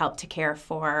 and we helped to care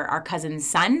for our cousin's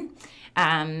son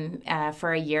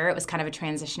for a year. It was kind of a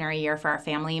transitionary year for our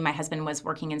family. My husband was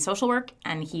working in social work,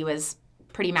 and he was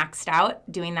pretty maxed out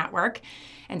doing that work.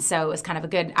 And so it was kind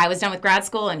of I was done with grad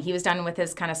school and he was done with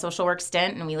his kind of social work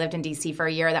stint, and we lived in DC for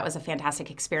a year. That was a fantastic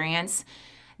experience.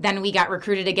 Then we got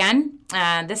recruited again.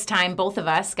 This time, both of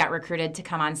us got recruited to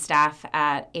come on staff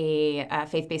at a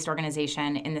faith-based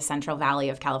organization in the Central Valley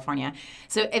of California.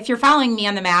 So if you're following me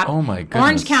on the map, oh my goodness.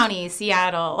 Orange County,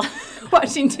 Seattle,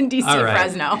 Washington, D.C., All right.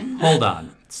 Fresno. Hold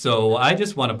on. So I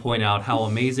just want to point out how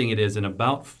amazing it is. In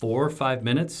about 4 or 5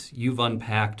 minutes, you've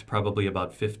unpacked probably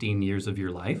about 15 years of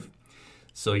your life.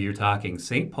 So you're talking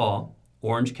St. Paul,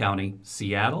 Orange County,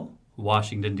 Seattle,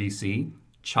 Washington, D.C.,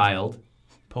 Seattle,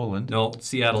 Poland, child,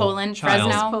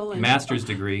 Fresno. Poland. master's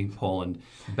degree, Poland,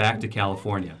 back to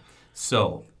California.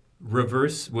 So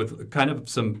reverse with kind of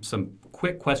some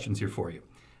quick questions here for you.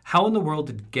 How in the world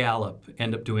did Gallup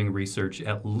end up doing research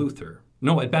at Luther?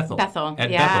 No, at Bethel. Bethel, At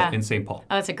yeah. Bethel in St. Paul.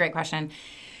 Oh, that's a great question.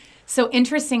 So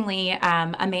interestingly,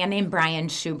 a man named Brian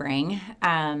Schubring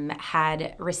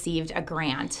had received a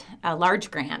grant, a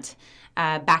large grant,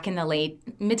 back in the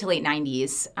mid to late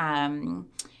 90s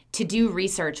to do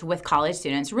research with college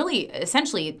students, really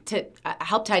essentially to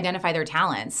help to identify their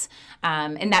talents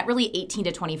in that really 18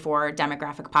 to 24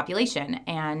 demographic population.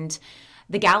 And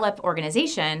the Gallup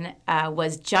organization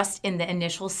was just in the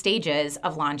initial stages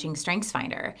of launching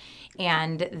StrengthsFinder.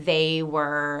 And they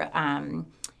were,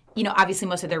 obviously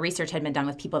most of their research had been done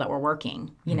with people that were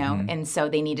working, and so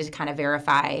they needed to kind of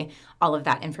verify all of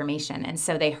that information. And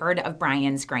so they heard of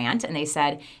Brian's grant and they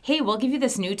said, hey, we'll give you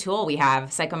this new tool we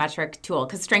have, psychometric tool,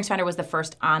 because StrengthsFinder was the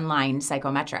first online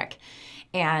psychometric.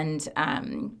 And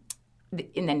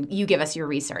then you give us your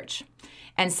research.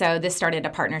 And so this started a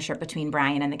partnership between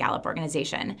Brian and the Gallup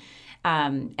organization.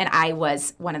 And I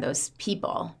was one of those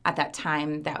people at that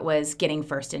time that was getting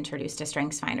first introduced to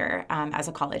StrengthsFinder as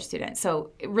a college student.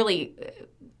 So really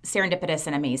serendipitous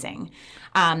and amazing.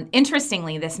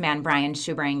 Interestingly, this man, Brian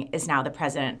Schubring, is now the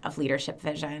president of Leadership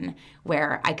Vision,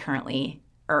 where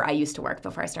I used to work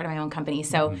before I started my own company.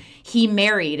 So he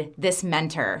married this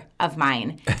mentor of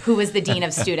mine who was the dean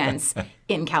of students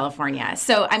in California.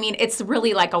 So, I mean, it's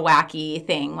really like a wacky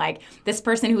thing. Like this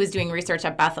person who was doing research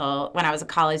at Bethel when I was a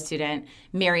college student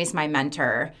marries my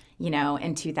mentor,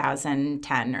 in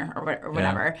 2010 or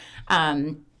whatever. Yeah.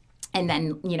 And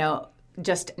then,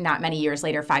 just not many years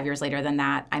later, 5 years later than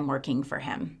that, I'm working for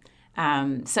him.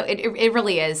 So it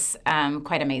really is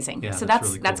quite amazing. Yeah, so that's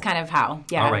really cool. That's kind of how.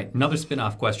 Yeah. All right, another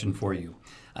spin-off question for you.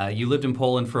 You lived in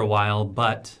Poland for a while,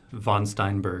 but von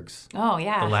Steinberg's the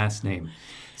last name.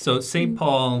 So St.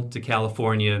 Paul to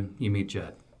California, you meet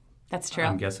Jed. That's true.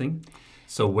 I'm guessing.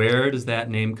 So where does that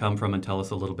name come from? And tell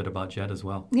us a little bit about Jed as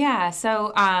well. Yeah,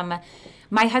 so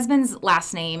my husband's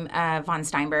last name, von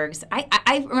Steinbergs,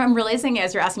 I'm realizing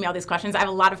as you're asking me all these questions, I have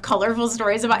a lot of colorful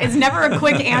stories about, it's never a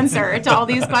quick answer to all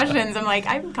these questions. I'm like,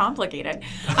 I'm complicated.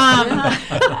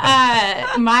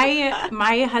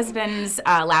 My husband's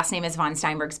last name is von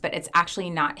Steinbergs, but it's actually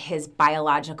not his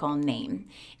biological name.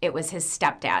 It was his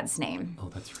stepdad's name. Oh,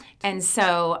 that's right. And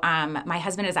so my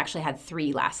husband has actually had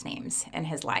 3 last names in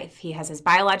his life. He has his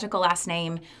biological last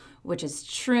name, which is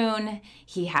Troon.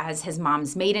 He has his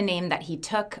mom's maiden name that he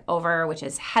took over, which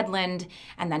is Headland.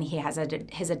 And then he has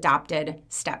his adopted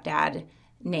stepdad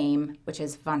name, which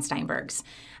is von Steinbergs,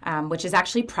 which is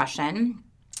actually Prussian.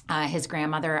 His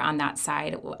grandmother on that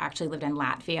side actually lived in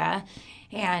Latvia.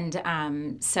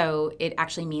 And so it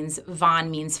actually means,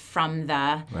 von means from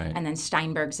the, right. And then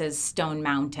Steinbergs is Stone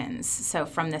Mountains, so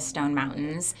from the Stone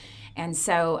Mountains. And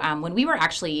so when we were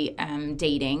actually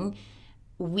dating,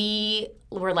 we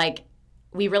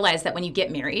realized that when you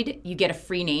get married, you get a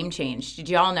free name change. Did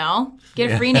you all know?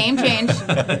 Get a free name change.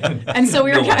 And so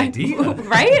we were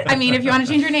right? I mean, if you want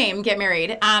to change your name, get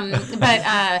married.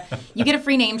 But you get a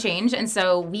free name change. And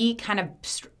so we kind of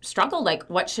struggled, like,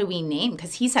 what should we name?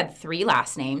 Because he's had 3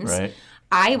 last names. Right.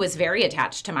 I was very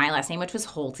attached to my last name, which was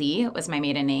Holte. It was my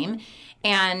maiden name.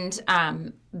 And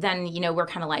then, we're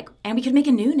kind of like, and we could make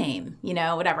a new name,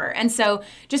 whatever. And so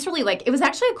just really, like, it was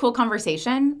actually a cool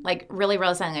conversation, like, really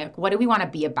realizing, like, what do we want to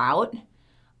be about?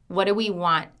 What do we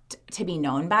want to be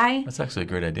known by? That's actually a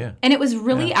great idea. And it was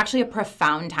really actually a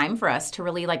profound time for us to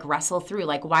really, like, wrestle through,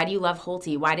 like, why do you love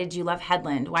Holte? Why did you love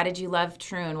Headland? Why did you love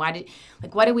Troon? What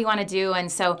do we want to do?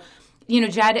 And so,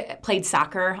 Jed played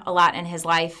soccer a lot in his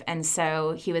life. And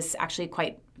so he was actually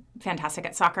quite fantastic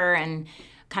at soccer and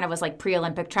kind of was like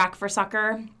pre-Olympic track for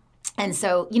soccer. And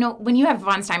so, when you have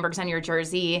von Steinbergs on your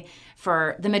jersey,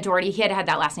 for the majority, he had had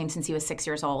that last name since he was 6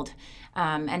 years old.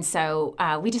 And so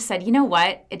we just said, you know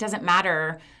what? It doesn't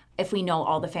matter if we know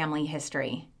all the family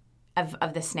history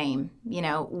of this name.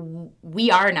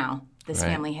 We are now this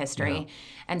family history. Yeah.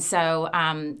 And so,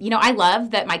 I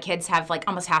love that my kids have like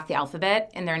almost half the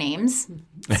alphabet in their names.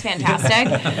 It's fantastic.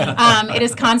 It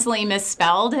is constantly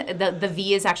misspelled. The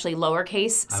V is actually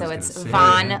lowercase. So it's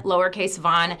von, lowercase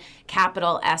von,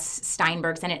 capital S,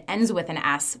 Steinbergs, and it ends with an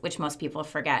S, which most people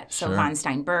forget. So von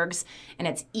Steinbergs, and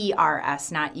it's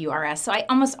ERS, not URS. So I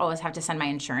almost always have to send my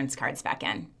insurance cards back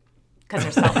in, because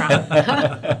they're spelled wrong.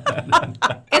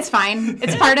 It's fine.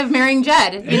 It's part of marrying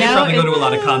Jed. You probably go to a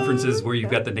lot of conferences where you've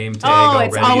got the name tag already.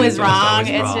 It's always wrong.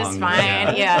 It's just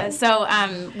fine. Yeah. So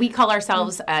we call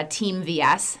ourselves Team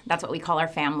VS. That's what we call our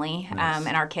family. Nice.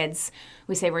 And our kids,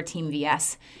 we say we're Team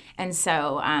VS. And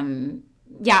so, I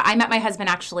met my husband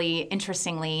actually,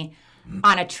 interestingly,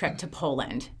 on a trip to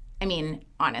Poland. I mean,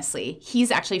 honestly, he's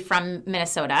actually from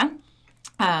Minnesota.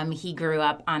 He grew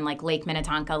up on like Lake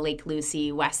Minnetonka, Lake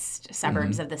Lucie, west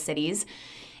suburbs of the cities.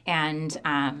 And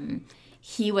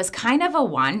he was kind of a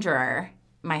wanderer,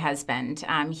 my husband.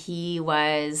 He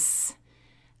was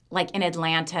like in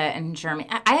Atlanta and Germany.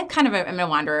 I kind of am a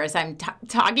wanderer. As I'm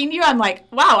talking to you, I'm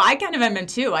like, wow, I kind of am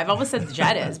too. I've always said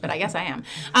Jed is, but I guess I am.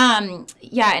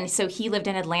 And so he lived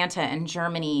in Atlanta and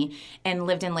Germany and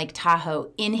lived in Lake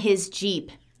Tahoe in his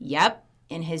Jeep. Yep.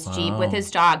 In his Jeep with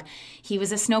his dog. He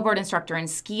was a snowboard instructor and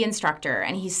ski instructor,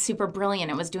 and he's super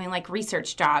brilliant and was doing like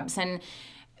research jobs and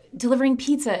delivering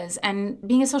pizzas and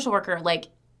being a social worker. Like,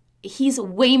 he's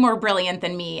way more brilliant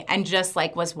than me and just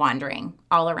like was wandering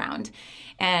all around.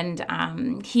 And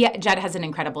Jed has an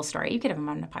incredible story. You could have him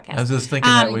on the podcast. I was just thinking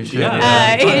that we should.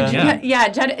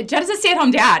 Jed is a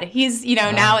stay-at-home dad. He's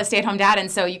now a stay-at-home dad,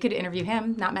 and so you could interview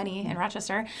him. Not many in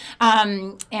Rochester.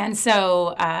 And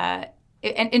so.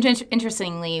 And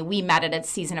interestingly, we met at a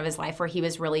season of his life where he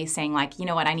was really saying, like, you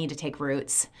know what, I need to take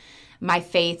roots. My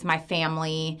faith, my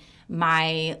family,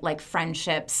 my like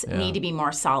friendships need to be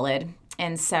more solid.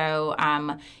 And so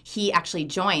he actually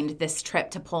joined this trip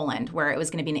to Poland where it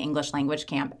was going to be an English language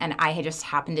camp. And I had just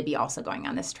happened to be also going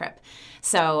on this trip.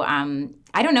 So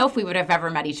I don't know if we would have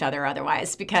ever met each other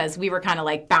otherwise, because we were kind of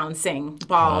like bouncing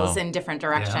balls in different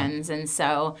directions. Yeah. And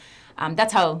so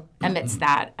that's how, amidst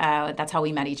that, that's how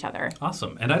we met each other.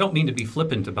 Awesome. And I don't mean to be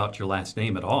flippant about your last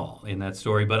name at all in that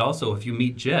story, but also if you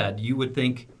meet Jed, you would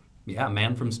think, yeah,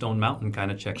 man from Stone Mountain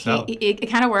kind of checks out. It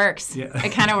kind of works. Yeah.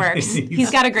 It kind of works. He's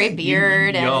got a great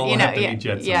beard.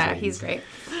 He's great.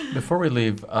 Before we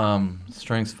leave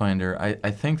StrengthsFinder, I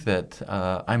think that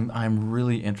I'm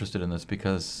really interested in this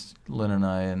because Lynn and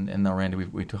I and now Randy,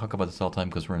 we talk about this all the time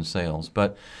because we're in sales.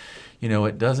 But,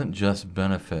 it doesn't just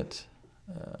benefit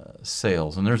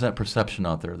sales. And there's that perception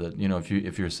out there that,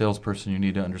 if you're a salesperson, you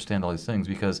need to understand all these things,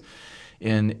 because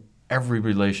in every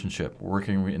relationship,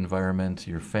 working environment,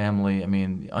 your family,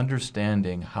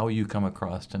 understanding how you come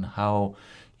across and how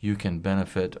you can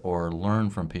benefit or learn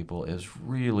from people is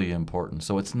really important.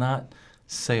 So it's not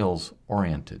sales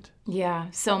oriented. Yeah,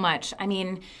 so much.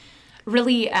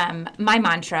 Really, my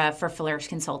mantra for Flourish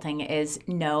Consulting is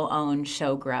know, own,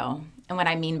 show, grow. And what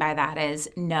I mean by that is,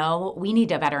 we need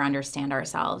to better understand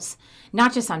ourselves,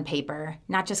 not just on paper,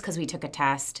 not just because we took a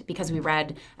test, because we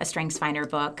read a StrengthsFinder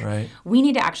book. Right. We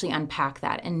need to actually unpack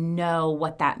that and know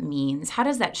what that means. How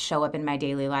does that show up in my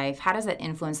daily life? How does that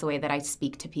influence the way that I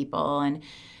speak to people and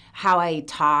how I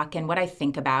talk and what I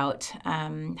think about,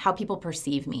 how people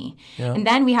perceive me? Yeah. And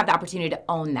then we have the opportunity to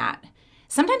own that.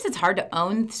 Sometimes it's hard to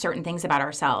own certain things about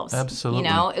ourselves.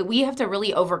 Absolutely. We have to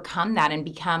really overcome that and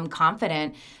become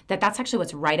confident that that's actually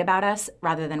what's right about us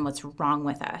rather than what's wrong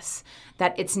with us.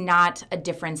 That it's not a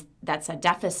difference that's a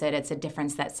deficit, it's a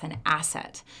difference that's an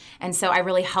asset. And so I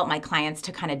really help my clients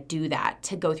to kind of do that,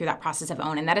 to go through that process of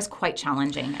own. And that is quite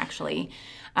challenging, actually.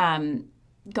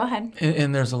 Go ahead.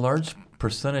 And there's a large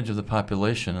percentage of the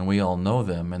population, and we all know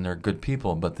them, and they're good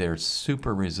people, but they're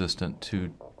super resistant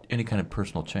to any kind of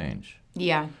personal change.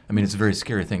 Yeah. It's a very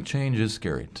scary thing. Change is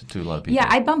scary to a lot of people. Yeah,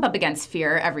 I bump up against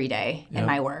fear every day in Yep.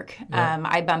 my work. Yep.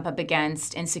 I bump up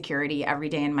against insecurity every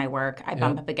day in my work. I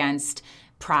bump Yep. up against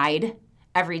pride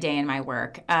every day in my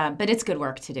work. But it's good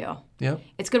work to do. Yep.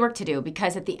 It's good work to do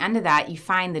because at the end of that, you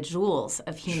find the jewels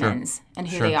of humans and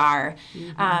who Sure. they are.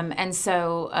 And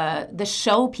so the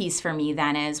show piece for me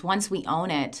then is once we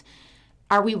own it,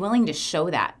 are we willing to show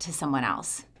that to someone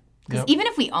else? Because Yep. even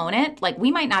if we own it,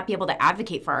 we might not be able to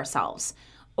advocate for ourselves.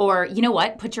 Or, you know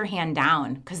what, put your hand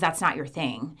down because that's not your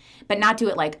thing. But not do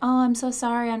it like, oh, I'm so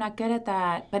sorry, I'm not good at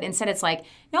that. But instead it's like,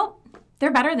 nope,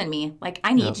 they're better than me.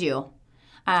 I need you.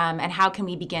 And how can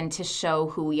we begin to show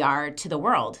who we are to the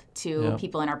world, to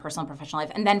people in our personal and professional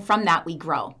life? And then from that, we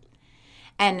grow.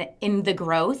 And in the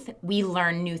growth, we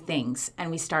learn new things and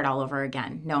we start all over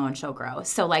again. Know, own, show, grow.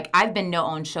 So I've been know,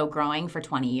 own, show growing for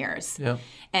 20 years. Yep.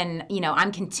 And,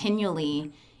 I'm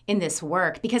continually in this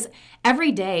work because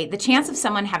every day, the chance of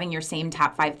someone having your same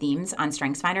top 5 themes on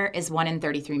StrengthsFinder is 1 in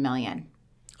 33 million.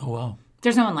 Oh, wow.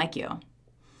 There's no one like you.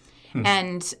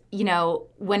 And,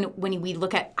 when we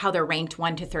look at how they're ranked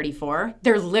 1 to 34,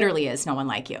 there literally is no one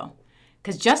like you.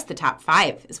 Because just the top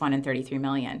 5 is 1 in 33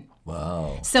 million.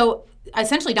 Wow. So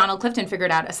essentially, Donald Clifton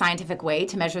figured out a scientific way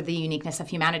to measure the uniqueness of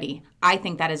humanity. I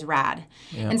think that is rad.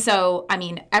 Yeah. And so,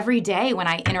 every day when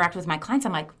I interact with my clients,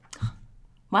 I'm like,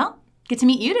 well, get to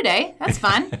meet you today. That's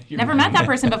fun. Never met that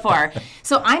person before.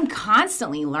 So I'm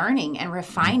constantly learning and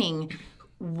refining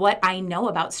what I know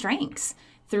about strengths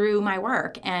through my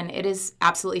work. And it is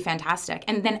absolutely fantastic.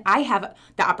 And then I have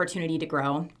the opportunity to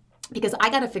grow because I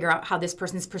got to figure out how this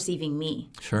person's perceiving me.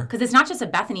 Sure. Because it's not just a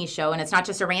Bethany show and it's not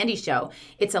just a Randy show.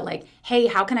 It's hey,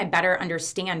 how can I better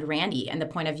understand Randy and the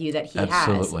point of view that he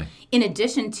Absolutely. has? In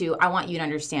addition to, I want you to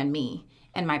understand me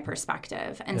and my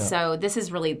perspective. And so this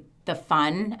is really the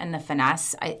fun and the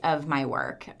finesse of my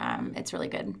work. It's really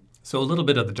good. So a little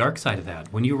bit of the dark side of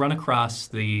that. When you run across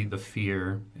the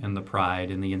fear and the pride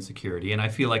and the insecurity, and I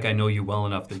feel like I know you well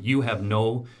enough that you have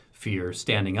no fear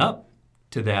standing up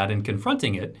to that and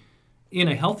confronting it in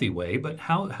a healthy way, but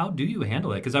how do you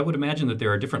handle that? Because I would imagine that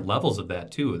there are different levels of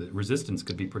that too, that resistance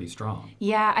could be pretty strong.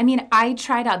 Yeah, I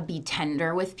try to be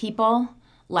tender with people.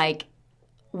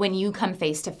 When you come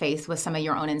face to face with some of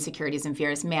your own insecurities and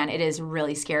fears, man, it is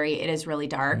really scary. It is really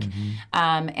dark.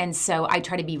 And so I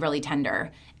try to be really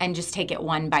tender and just take it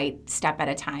one step at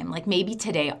a time. Maybe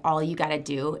today, all you got to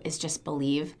do is just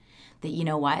believe that, you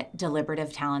know what,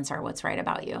 deliberative talents are what's right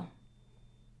about you.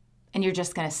 And you're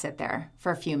just going to sit there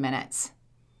for a few minutes.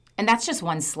 And that's just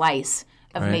one slice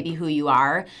of maybe who you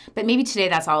are. But maybe today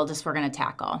that's all we're going to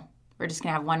tackle. We're just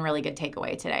going to have one really good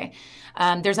takeaway today.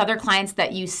 There's other clients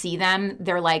that you see them,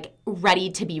 they're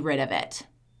ready to be rid of it.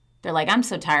 They're I'm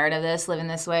so tired of this, living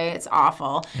this way. It's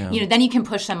awful. Yeah. Then you can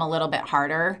push them a little bit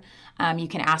harder. You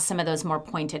can ask some of those more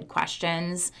pointed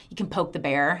questions. You can poke the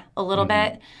bear a little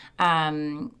bit.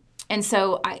 And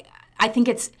so I think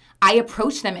I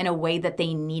approach them in a way that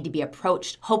they need to be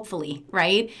approached, hopefully,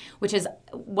 right? Which is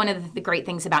one of the great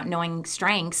things about knowing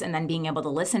strengths and then being able to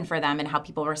listen for them and how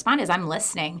people respond is I'm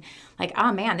listening.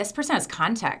 Oh man, this person has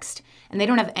context and they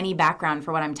don't have any background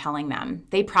for what I'm telling them.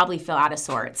 They probably feel out of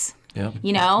sorts,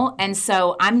 And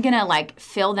so I'm going to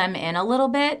fill them in a little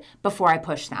bit before I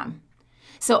push them.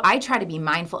 So I try to be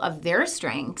mindful of their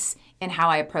strengths in how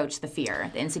I approach the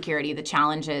fear, the insecurity, the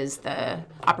challenges, the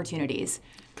opportunities.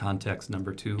 Context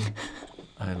number 2.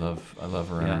 I love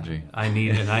her Yeah. energy. I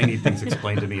need things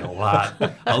explained to me a lot.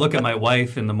 I'll look at my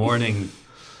wife in the morning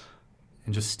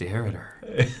and just stare at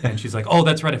her. And she's like, "Oh,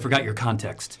 that's right. I forgot your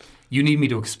context. You need me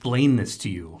to explain this to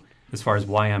you as far as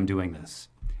why I'm doing this."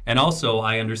 And also,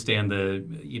 I understand the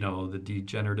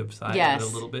degenerative side of it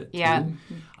a little bit, Yeah. too.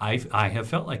 I have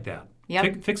felt like that.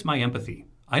 Yep. Fix my empathy.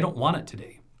 I don't want it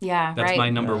today. Yeah, That's right. my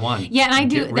number one. Yeah, and I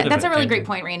do. Get rid of That's it. a really And- great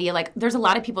point, Randy. Like, there's a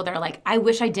lot of people that are like, I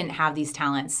wish I didn't have these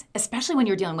talents, especially when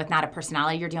you're dealing with not a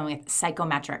personality, you're dealing with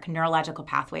psychometric, neurological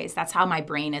pathways. That's how my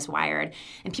brain is wired.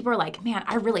 And people are like, man,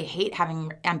 I really hate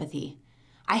having empathy.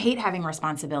 I hate having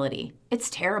responsibility.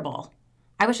 It's terrible.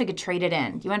 I wish I could trade it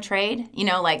in. Do you want to trade?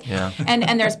 Yeah.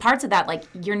 and there's parts of that, like,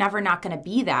 you're never not going to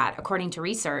be that, according to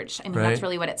research. I mean, Right. that's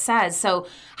really what it says. So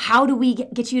how do we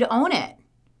get you to own it?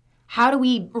 How do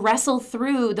we wrestle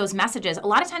through those messages? A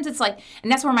lot of times it's like,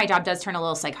 and that's where my job does turn a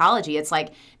little psychology. It's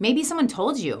like, maybe someone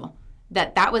told you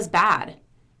that was bad.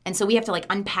 And so we have to like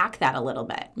unpack that a little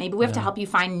bit. Maybe we have to help you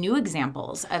find new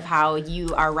examples of how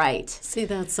you are right. See,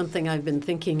 that's something I've been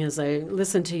thinking as I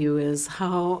listen to you is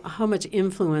how much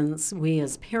influence we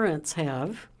as parents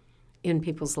have in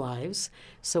people's lives.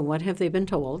 So what have they been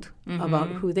told about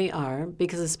who they are?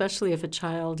 Because especially if a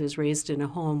child is raised in a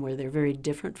home where they're very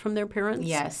different from their parents.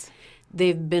 Yes.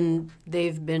 They've been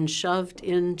shoved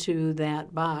into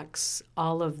that box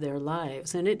all of their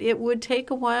lives. And it would take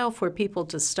a while for people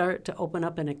to start to open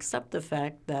up and accept the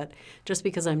fact that just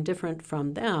because I'm different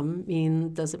from them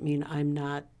doesn't mean I'm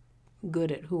not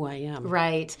good at who I am.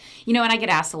 Right. And I get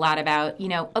asked a lot about,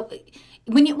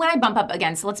 when I bump up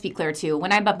against, let's be clear too,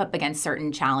 when I bump up against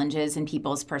certain challenges in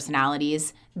people's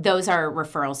personalities, those are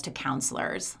referrals to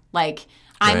counselors. Like,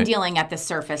 I'm Right. dealing at the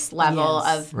surface level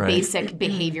Yes. of Right. basic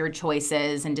behavior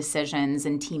choices and decisions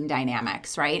and team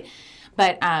dynamics, right?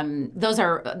 But those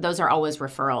are always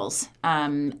referrals.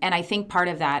 And I think part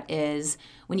of that is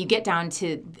when you get down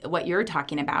to what you're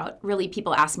talking about, really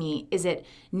people ask me, is it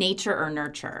nature or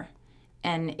nurture?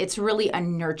 And it's really a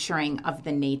nurturing of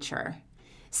the nature.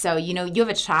 So, you have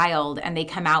a child and they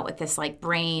come out with this like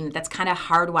brain that's kind of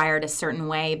hardwired a certain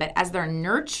way, but as they're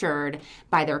nurtured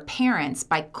by their parents,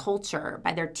 by culture,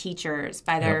 by their teachers,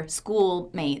 by their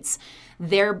schoolmates,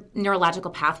 their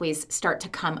neurological pathways start to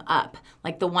come up.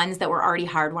 Like the ones that were already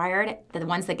hardwired, the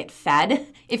ones that get fed,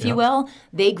 if you will,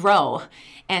 they grow.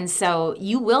 And so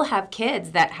you will have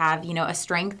kids that have, a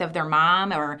strength of their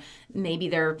mom or maybe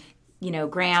their,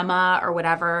 grandma or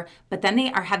whatever, but then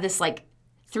they have this like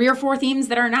 3 or 4 themes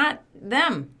that are not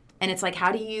them. And it's like,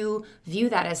 how do you view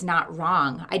that as not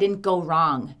wrong? I didn't go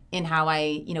wrong in how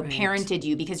I, parented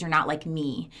you because you're not like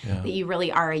me. Yeah. That you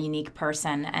really are a unique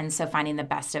person. And so finding the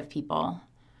best of people.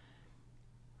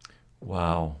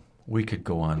 Wow. We could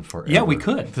go on forever. Yeah, we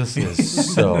could. This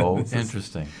is so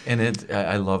interesting. And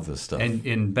I love this stuff.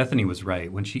 And Bethany was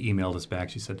right. When she emailed us back,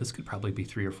 she said this could probably be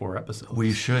 3 or 4 episodes.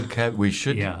 we should.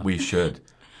 Yeah.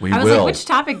 We I was will. like, which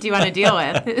topic do you want to deal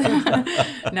with?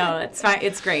 No, it's fine.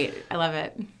 It's great. I love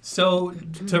it. So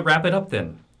to wrap it up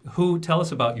then, tell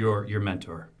us about your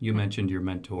mentor. You mentioned your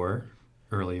mentor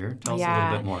earlier. Tell us a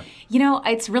little bit more.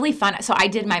 It's really fun. So I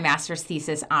did my master's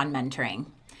thesis on mentoring.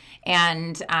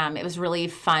 And it was really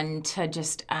fun to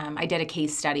just, I did a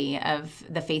case study of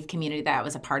the faith community that I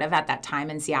was a part of at that time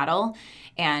in Seattle,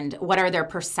 and what are their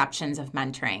perceptions of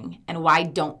mentoring, and why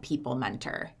don't people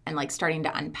mentor, and like starting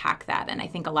to unpack that. And I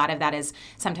think a lot of that is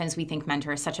sometimes we think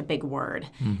mentor is such a big word,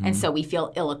 and so we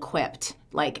feel ill-equipped,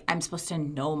 like I'm supposed to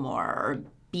know more or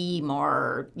be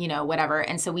more, whatever.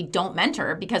 And so we don't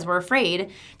mentor because we're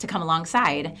afraid to come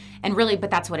alongside. And really, but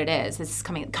that's what it is. This is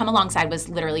come alongside was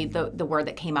literally the word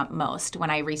that came up most when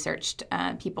I researched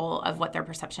people of what their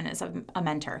perception is of a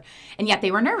mentor. And yet they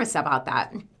were nervous about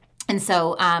that. And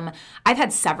so I've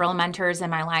had several mentors in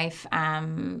my life.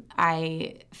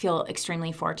 I feel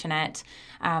extremely fortunate.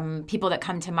 People that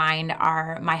come to mind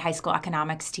are my high school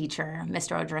economics teacher,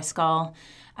 Mr. O'Driscoll.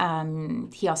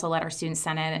 He also led our student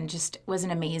senate and just was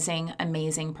an amazing,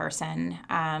 amazing person.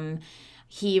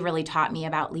 He really taught me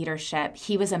about leadership.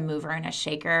 He was a mover and a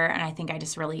shaker, and I think I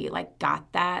just really got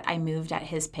that. I moved at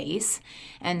his pace,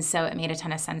 and so it made a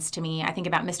ton of sense to me. I think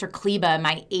about Mr. Kleba,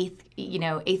 my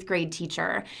eighth grade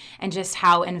teacher, and just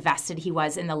how invested he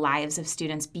was in the lives of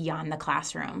students beyond the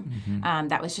classroom. Mm-hmm.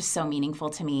 That was just so meaningful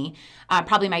to me.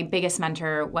 Probably my biggest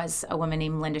mentor was a woman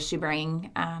named Linda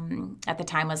Schubering. At the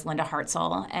time was Linda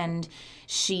Hartzell, and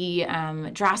she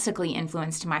drastically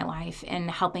influenced my life in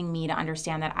helping me to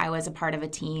understand that I was a part of a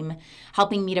team,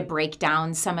 helping me to break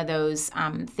down some of those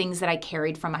things that I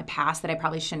carried from my past that I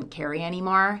probably shouldn't carry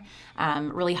anymore,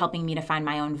 really helping me to find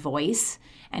my own voice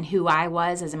and who I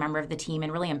was as a member of the team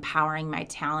and really empowering my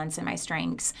talents and my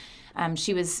strengths.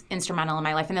 She was instrumental in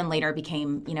my life, and then later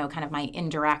became, kind of my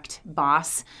indirect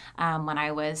boss when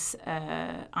I was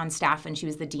on staff and she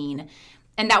was the dean.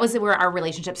 And that was where our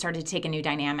relationship started to take a new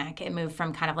dynamic. It moved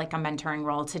from kind of like a mentoring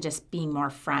role to just being more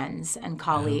friends and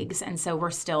colleagues. And so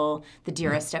we're still the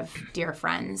dearest of dear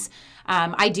friends.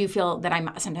 I do feel that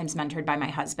I'm sometimes mentored by my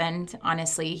husband.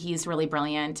 Honestly, he's really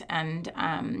brilliant and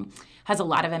has a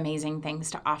lot of amazing things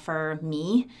to offer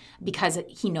me because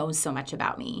he knows so much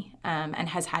about me and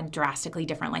has had drastically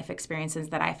different life experiences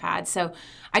that I've had. So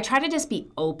I try to just be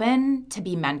open to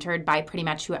be mentored by pretty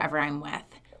much whoever I'm with.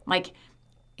 Like,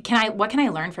 what can I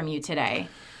learn from you today?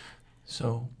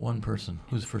 So, one person.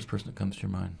 Who's the first person that comes to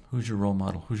your mind? Who's your role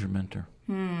model? Who's your mentor?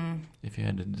 If you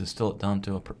had to distill it down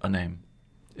to a name,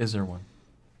 is there one?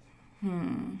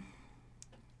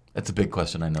 That's a big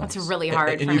question, I know. That's really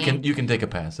hard for me. And you can take a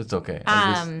pass. It's okay.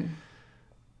 I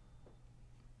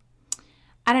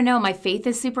don't know. My faith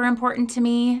is super important to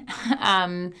me.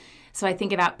 So I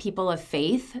think about people of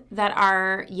faith that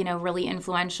are, really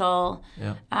influential.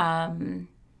 Yeah.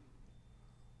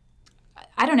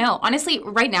 I don't know. Honestly,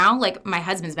 right now, like my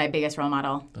husband's my biggest role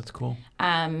model. That's cool.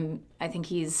 I think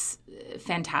he's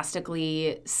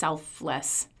fantastically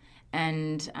selfless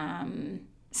and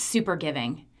super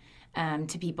giving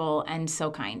to people and so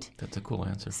kind. That's a cool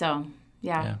answer. So,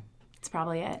 yeah. It's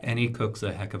probably it. And he cooks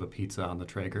a heck of a pizza on the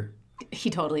Traeger.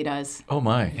 He totally does. Oh,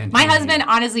 my. And my husband,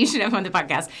 honestly, you should have him on the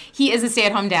podcast. He is a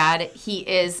stay-at-home dad. He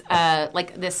is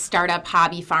like this startup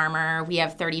hobby farmer. We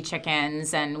have 30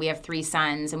 chickens, and we have 3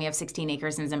 sons, and we have 16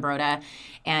 acres in Zimbrota.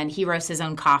 And he roasts his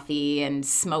own coffee and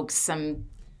smokes some,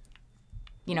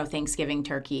 Thanksgiving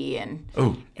turkey.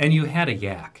 And you had a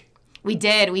yak. We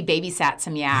did. We babysat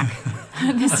some yak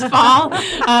this fall.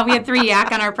 We had 3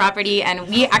 yak on our property, and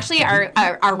we actually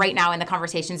are right now in the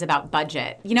conversations about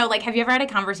budget. Have you ever had a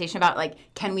conversation about,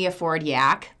 can we afford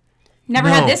yak? Never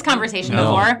had this conversation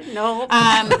before. No.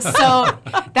 So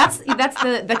that's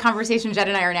the conversation Jed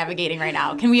and I are navigating right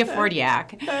now. Can we afford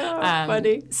yak?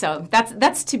 Funny. So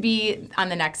that's to be on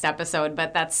the next episode,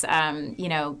 but that's,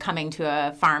 coming to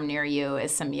a farm near you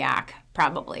is some yak,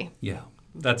 probably. Yeah.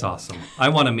 That's awesome. I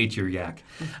want to meet your yak.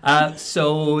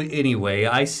 So anyway,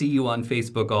 I see you on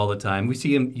Facebook all the time. We see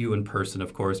you in person,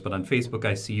 of course, but on Facebook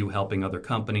I see you helping other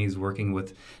companies, working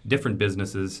with different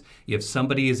businesses. If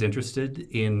somebody is interested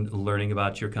in learning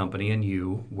about your company and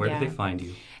you, where do they find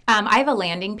you? I have a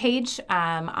landing page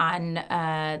on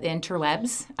the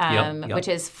interwebs, which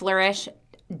is flourish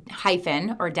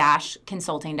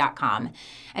consulting.com.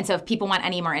 And so if people want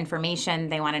any more information,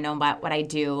 they want to know about what I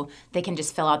do, they can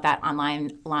just fill out that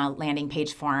online landing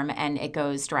page form, and it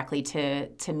goes directly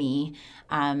to me.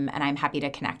 And I'm happy to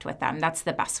connect with them. That's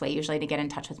the best way usually to get in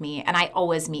touch with me. And I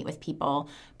always meet with people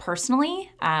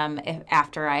personally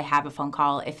after I have a phone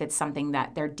call if it's something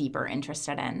that they're deeper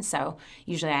interested in. So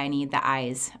usually I need the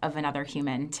eyes of another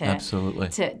human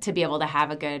to be able to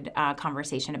have a good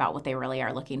conversation about what they really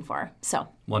are looking for. So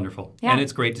wonderful. Yeah. And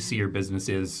it's great to see your business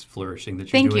is flourishing,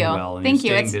 that you're doing well and Thank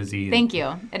you're you. staying busy. Thank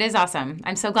you. It is awesome.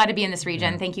 I'm so glad to be in this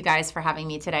region. Yeah. Thank you guys for having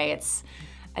me today. It's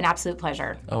an absolute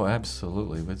pleasure. Oh,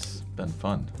 absolutely. It's been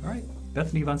fun. All right.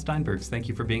 Bethany von Steinbergs, thank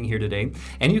you for being here today.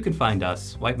 And you can find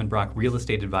us, Whiteman Brock Real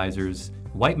Estate Advisors,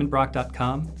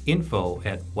 whitemanbrock.com,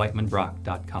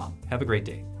 info@whitemanbrock.com. Have a great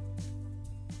day.